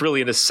on. It's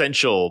really an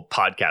essential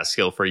podcast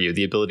skill for you,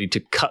 the ability to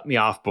cut me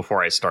off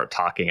before I start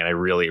talking, and I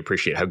really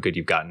appreciate how good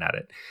you've gotten at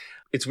it.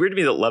 It's weird to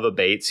me that Leva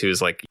Bates,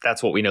 who's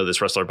that's what we know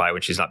this wrestler by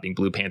when she's not being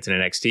Blue Pants in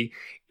NXT,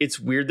 it's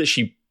weird that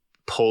she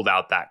pulled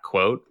out that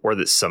quote, or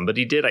that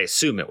somebody did. I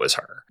assume it was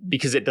her,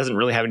 because it doesn't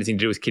really have anything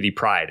to do with Kitty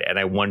Pryde, and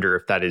I wonder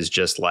if that is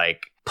just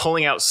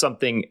pulling out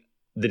something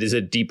that is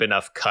a deep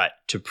enough cut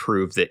to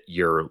prove that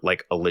you're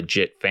a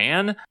legit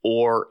fan,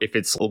 or if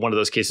it's one of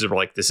those cases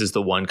where this is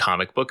the one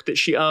comic book that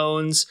she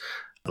owns,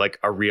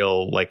 a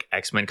real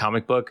X-Men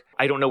comic book.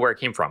 I don't know where it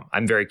came from.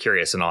 I'm very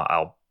curious, and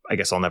I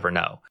guess I'll never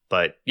know.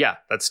 But yeah,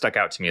 that stuck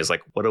out to me as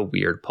what a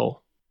weird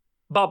pull.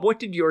 Bob, what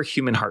did your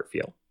human heart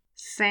feel?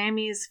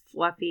 Sammy's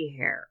fluffy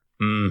hair.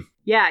 Mm.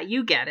 Yeah,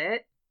 you get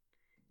it.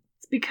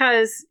 It's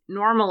because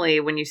normally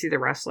when you see the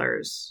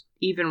wrestlers,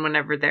 even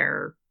whenever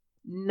they're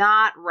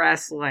not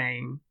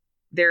wrestling,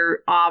 they're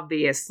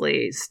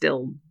obviously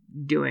still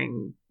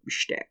doing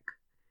shtick.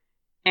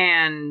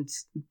 And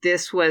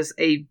this was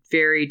a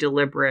very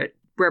deliberate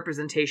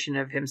representation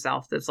of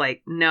himself that's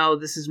no,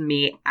 this is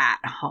me at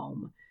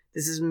home.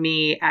 This is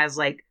me as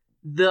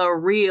the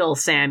real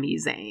Sami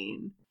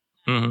Zayn.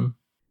 Mm-hmm.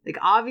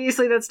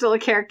 Obviously that's still a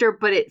character,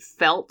 but it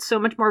felt so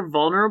much more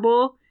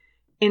vulnerable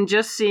in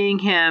just seeing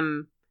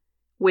him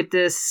with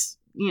this,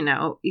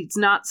 he's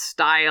not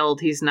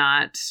styled, he's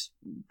not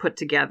put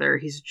together,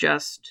 he's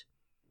just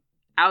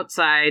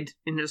outside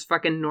in his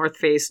fucking North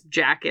Face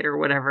jacket or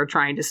whatever,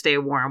 trying to stay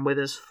warm with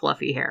his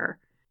fluffy hair.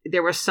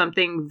 there was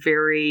something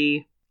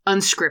very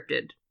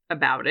unscripted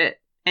about it.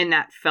 And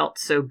that felt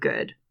so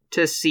good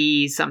to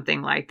see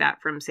something like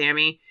that from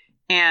Sami.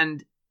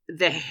 And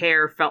the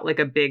hair felt like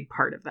a big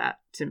part of that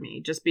to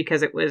me, just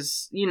because it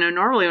was,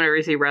 normally whenever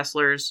you see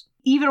wrestlers,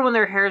 even when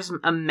their hair's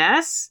a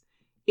mess,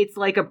 it's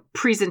like a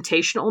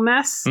presentational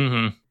mess.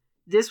 Mm-hmm.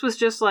 This was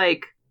just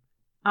like,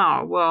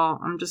 oh,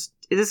 well,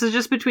 this is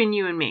just between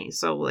you and me.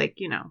 So like,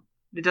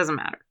 it doesn't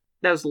matter.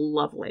 That was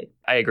lovely.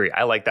 I agree.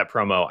 I like that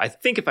promo. I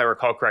think if I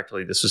recall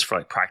correctly, this was for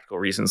like practical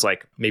reasons.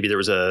 Like maybe there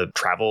was a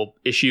travel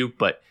issue,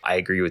 but I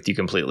agree with you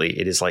completely.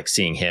 It is like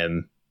seeing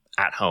him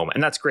at home.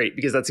 And that's great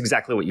because that's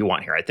exactly what you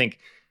want here. I think,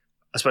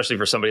 especially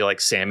for somebody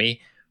like Sami,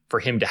 for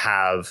him to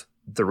have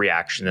the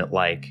reaction that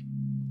like,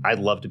 I'd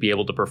love to be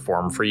able to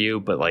perform for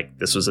you, but like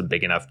this was a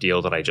big enough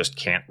deal that I just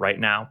can't right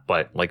now.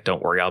 But like,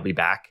 don't worry, I'll be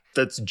back.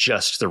 That's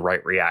just the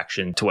right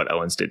reaction to what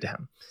Owens did to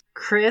him.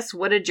 Chris,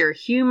 what did your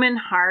human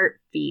heart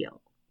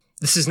feel?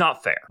 This is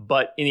not fair,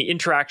 but in the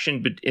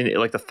interaction, in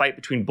like the fight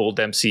between Bull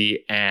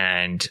Dempsey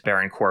and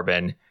Baron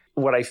Corbin,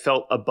 what I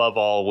felt above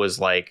all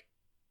was like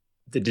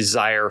the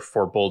desire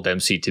for Bull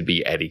Dempsey to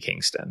be Eddie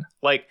Kingston.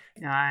 Like,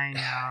 I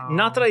know.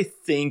 Not that I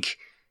think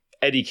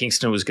Eddie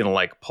Kingston was going to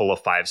like pull a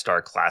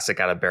 5-star classic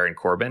out of Baron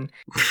Corbin,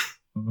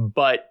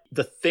 but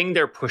the thing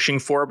they're pushing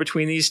for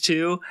between these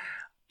two,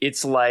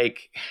 it's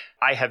like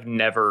I have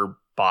never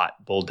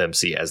bought Bull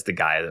Dempsey as the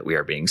guy that we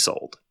are being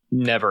sold.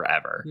 Never,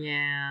 ever.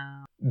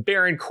 Yeah.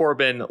 Baron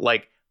Corbin,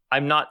 like,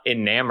 I'm not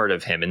enamored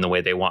of him in the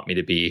way they want me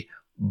to be,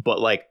 but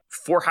like,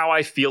 for how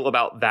I feel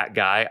about that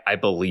guy, I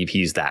believe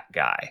he's that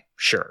guy.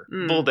 Sure.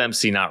 Bull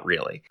Dempsey, not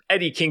really.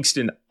 Eddie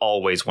Kingston,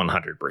 always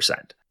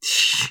 100%.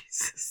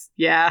 Jesus.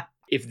 Yeah.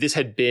 If this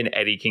had been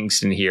Eddie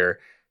Kingston here,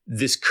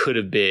 this could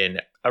have been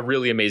a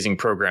really amazing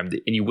program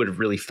and you would have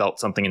really felt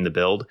something in the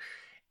build.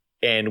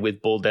 And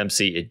with Bull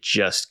Dempsey, it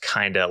just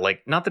kind of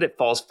like, not that it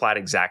falls flat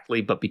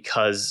exactly, but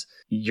because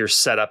you're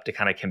set up to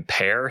kind of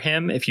compare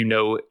him. If you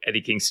know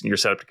Eddie Kingston, you're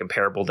set up to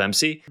compare Bull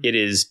Dempsey. It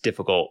is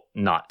difficult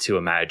not to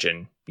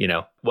imagine,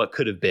 what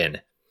could have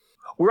been.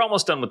 We're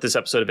almost done with this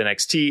episode of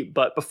NXT,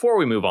 but before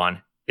we move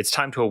on, it's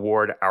time to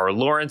award our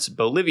Laurence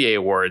Bolivier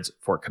Awards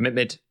for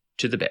commitment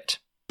to the bit.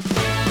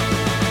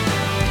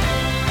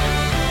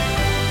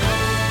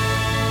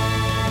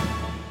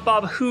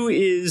 Bob, who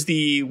is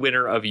the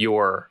winner of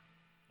your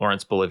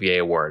Laurence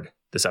Bolivier Award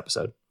this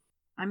episode?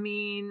 I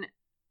mean,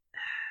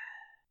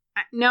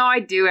 no, I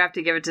do have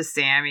to give it to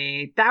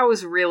Sami. That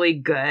was really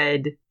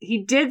good. He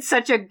did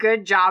such a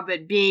good job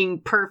at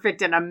being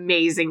perfect and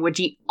amazing, which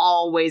he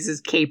always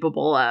is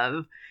capable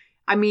of.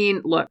 I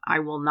mean, look, I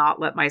will not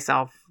let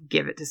myself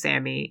give it to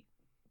Sami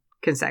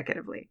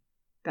consecutively.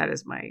 That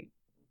is my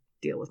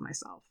deal with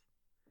myself.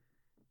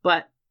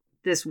 But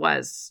this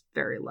was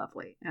very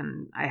lovely,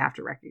 and I have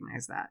to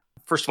recognize that.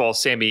 First of all,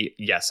 Sami,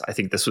 yes, I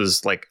think this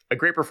was like a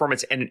great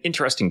performance and an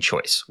interesting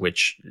choice,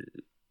 which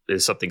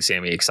is something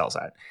Sami excels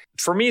at.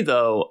 For me,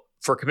 though,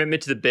 for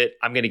commitment to the bit,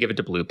 I'm going to give it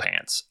to Blue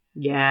Pants.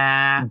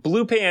 Yeah.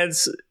 Blue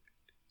Pants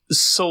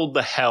sold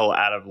the hell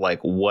out of like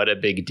what a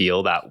big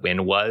deal that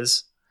win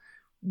was,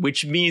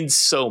 which means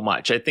so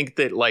much. I think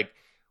that like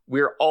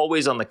we're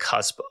always on the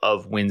cusp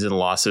of wins and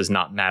losses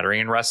not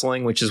mattering in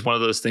wrestling, which is one of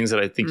those things that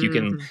I think you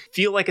can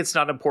feel like it's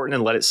not important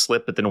and let it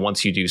slip. But then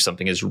once you do,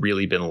 something has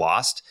really been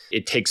lost.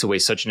 It takes away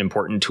such an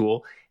important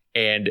tool.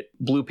 And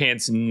Blue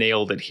Pants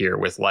nailed it here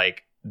with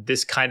like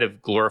this kind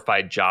of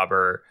glorified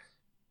jobber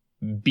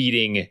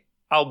beating,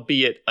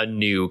 albeit a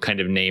new kind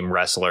of name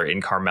wrestler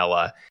in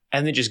Carmella,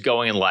 and then just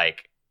going and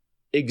like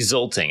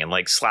exulting and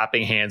like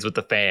slapping hands with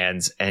the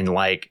fans, and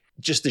like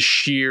just the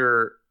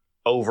sheer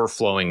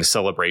overflowing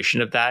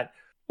celebration of that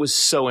was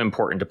so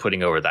important to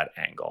putting over that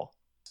angle.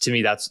 To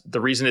me, that's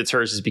the reason it's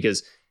hers, is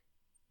because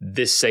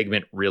this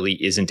segment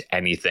really isn't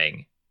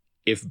anything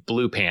if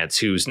Blue Pants,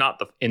 who's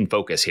not in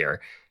focus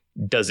here,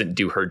 doesn't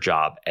do her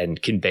job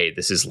and convey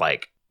this is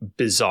like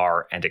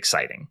bizarre and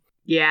exciting.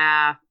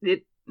 Yeah,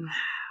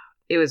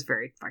 it was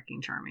very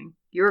fucking charming.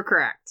 You're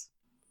correct.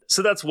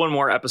 So that's one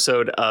more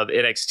episode of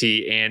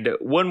NXT and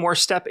one more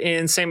step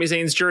in Sami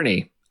Zayn's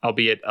journey,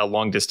 albeit a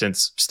long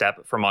distance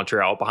step from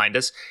Montreal behind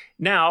us.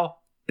 Now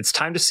it's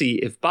time to see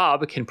if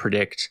Bob can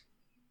predict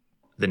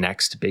the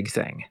next big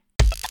thing.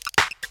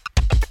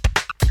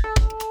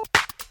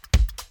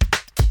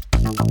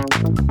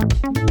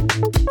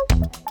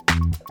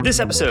 This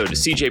episode,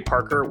 CJ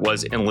Parker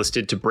was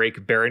enlisted to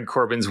break Baron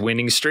Corbin's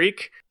winning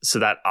streak, so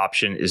that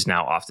option is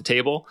now off the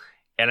table.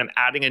 And I'm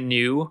adding a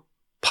new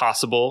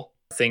possible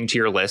thing to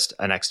your list,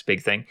 a next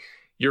big thing.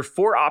 Your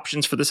 4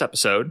 options for this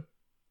episode,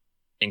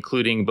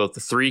 including both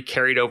the 3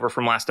 carried over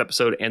from last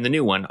episode and the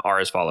new one, are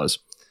as follows.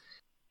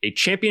 A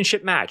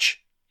championship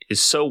match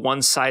is so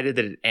one-sided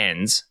that it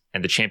ends,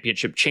 and the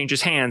championship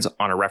changes hands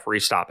on a referee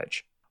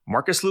stoppage.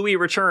 Marcus Louis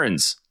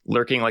returns,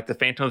 lurking like the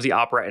Phantom of the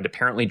Opera and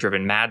apparently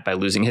driven mad by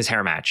losing his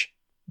hair match.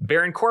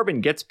 Baron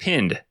Corbin gets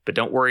pinned, but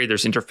don't worry,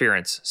 there's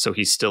interference, so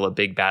he's still a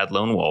big bad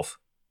lone wolf.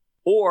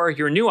 Or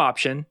your new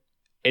option,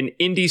 an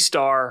indie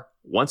star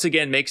once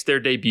again makes their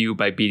debut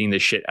by beating the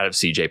shit out of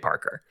CJ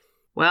Parker.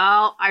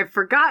 Well, I've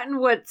forgotten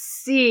what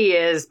C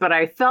is, but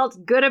I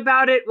felt good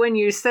about it when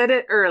you said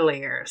it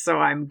earlier, so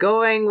I'm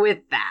going with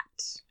that.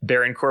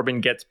 Baron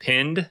Corbin gets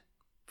pinned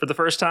for the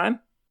first time?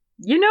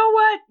 You know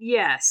what?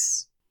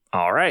 Yes.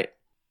 All right.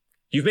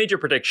 You've made your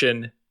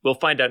prediction. We'll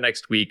find out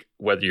next week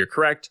whether you're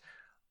correct.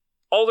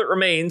 All that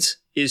remains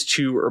is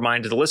to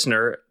remind the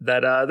listener that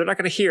they're not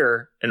going to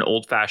hear an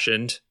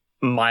old-fashioned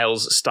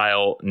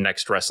Miles-style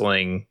Next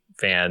Wrestling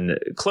fan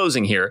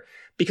closing here,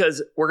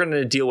 because we're going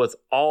to deal with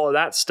all of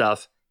that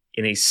stuff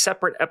in a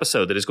separate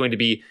episode that is going to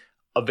be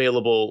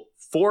available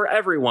for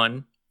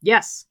everyone.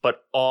 Yes.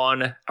 But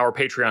on our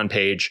Patreon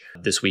page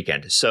this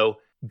weekend. So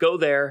go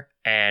there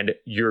and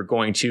you're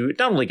going to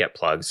not only get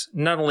plugs,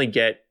 not only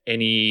get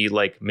any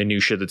like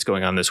minutia that's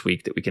going on this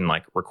week that we can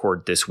like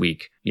record this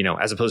week, you know,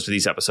 as opposed to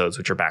these episodes,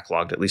 which are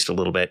backlogged at least a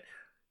little bit.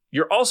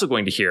 You're also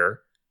going to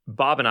hear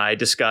Bob and I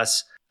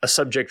discuss a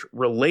subject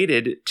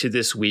related to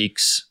this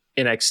week's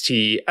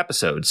NXT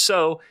episode.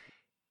 So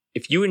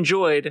if you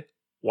enjoyed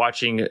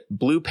watching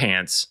Blue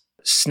Pants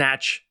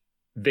snatch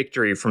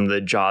victory from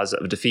the jaws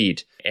of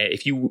defeat,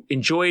 if you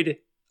enjoyed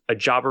a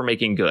jobber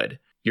making good,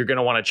 you're going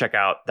to want to check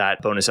out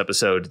that bonus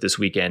episode this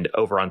weekend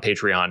over on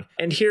Patreon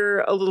and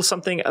hear a little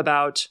something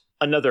about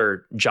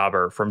another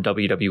jobber from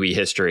WWE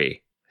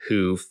history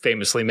who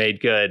famously made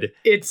good.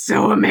 It's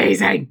so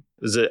amazing.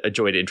 It was a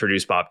joy to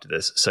introduce Bob to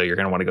this, so you're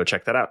going to want to go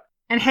check that out.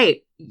 And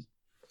hey,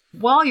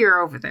 while you're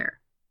over there,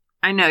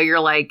 I know you're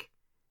like,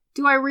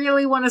 do I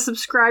really want to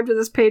subscribe to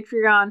this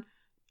Patreon?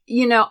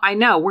 You know, I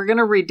know we're going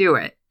to redo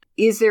it.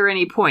 Is there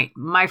any point?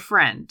 My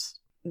friend,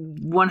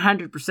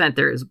 100%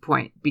 there is a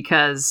point,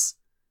 because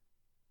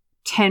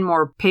 10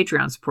 more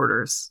Patreon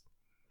supporters,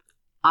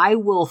 I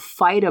will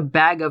fight a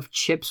bag of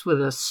chips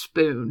with a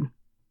spoon.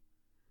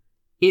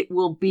 It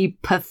will be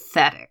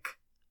pathetic,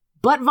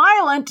 but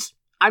violent.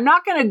 I'm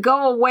not going to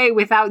go away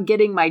without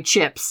getting my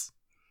chips.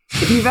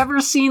 If you've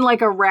ever seen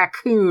like a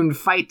raccoon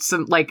fight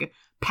some like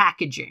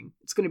packaging,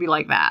 it's going to be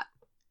like that.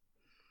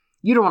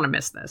 You don't want to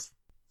miss this.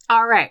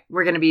 All right,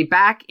 we're going to be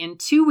back in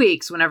 2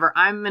 weeks whenever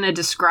I'm going to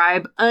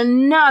describe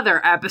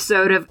another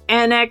episode of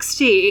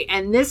NXT,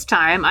 and this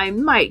time I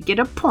might get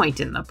a point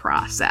in the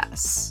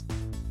process.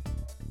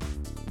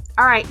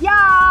 All right,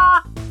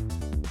 yeah!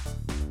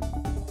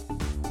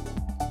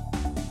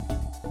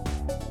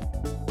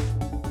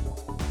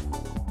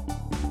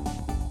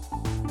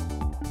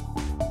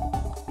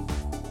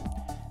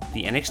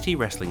 The NXT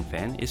Wrestling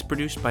Fan is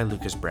produced by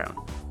Lucas Brown,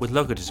 with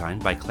logo design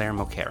by Claire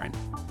Mulcairn.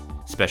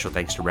 Special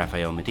thanks to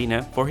Rafael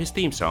Medina for his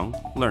theme song,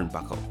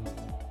 Learnbuckle.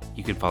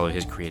 You can follow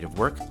his creative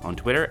work on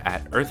Twitter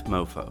at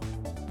EarthMofo.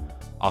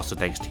 Also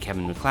thanks to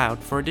Kevin MacLeod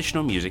for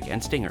additional music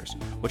and stingers,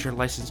 which are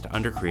licensed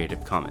under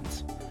Creative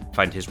Commons.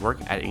 Find his work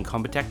at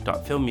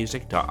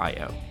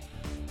incompetech.filmmusic.io.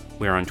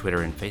 We're on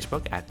Twitter and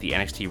Facebook at the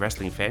NXT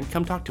Wrestling Fan.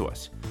 Come talk to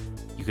us.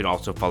 You can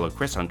also follow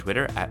Chris on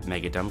Twitter at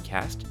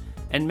MegaDumbCast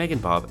and Megan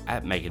Bob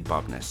at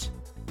MeganBobness.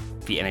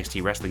 The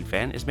NXT Wrestling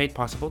Fan is made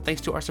possible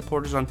thanks to our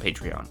supporters on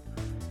Patreon.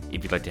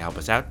 If you'd like to help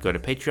us out, go to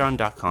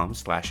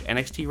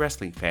patreon.com/NXT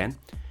Wrestling Fan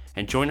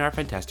and join our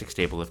fantastic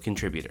stable of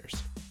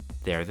contributors.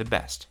 They're the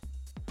best.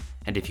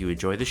 And if you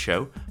enjoy the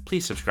show,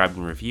 please subscribe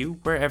and review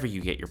wherever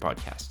you get your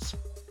podcasts.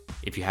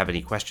 If you have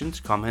any questions,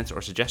 comments,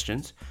 or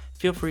suggestions,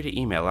 feel free to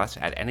email us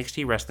at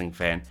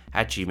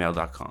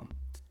nxtwrestlingfan@gmail.com.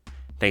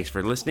 Thanks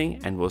for listening,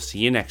 and we'll see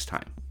you next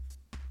time.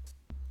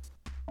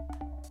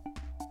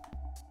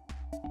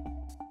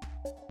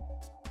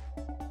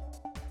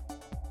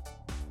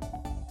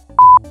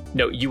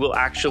 No, you will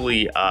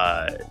actually,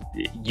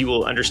 you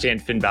will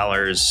understand Finn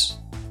Balor's,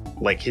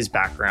 like, his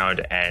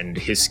background and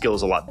his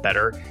skills a lot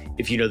better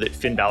if you know that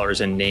Finn Balor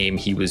is a name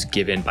he was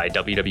given by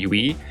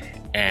WWE,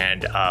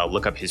 and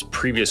look up his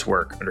previous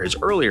work under his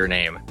earlier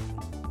name,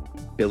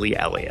 Billy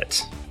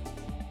Elliott.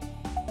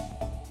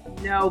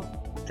 No,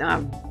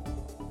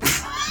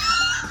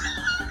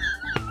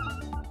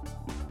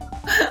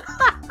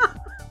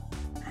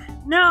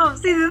 No,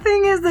 see, the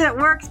thing is that it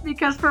works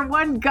because for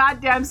one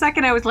goddamn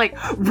second I was like,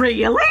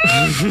 really?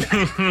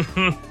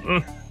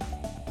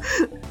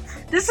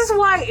 This is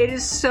why it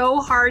is so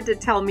hard to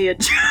tell me a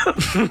joke.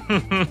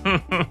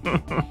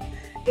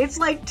 It's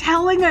like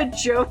telling a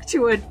joke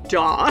to a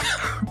dog.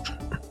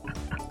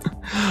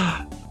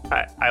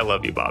 I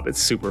love you, Bob. It's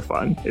super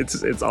fun.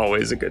 It's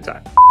always a good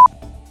time. Do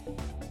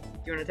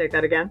you want to take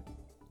that again?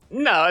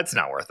 No, it's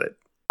not worth it.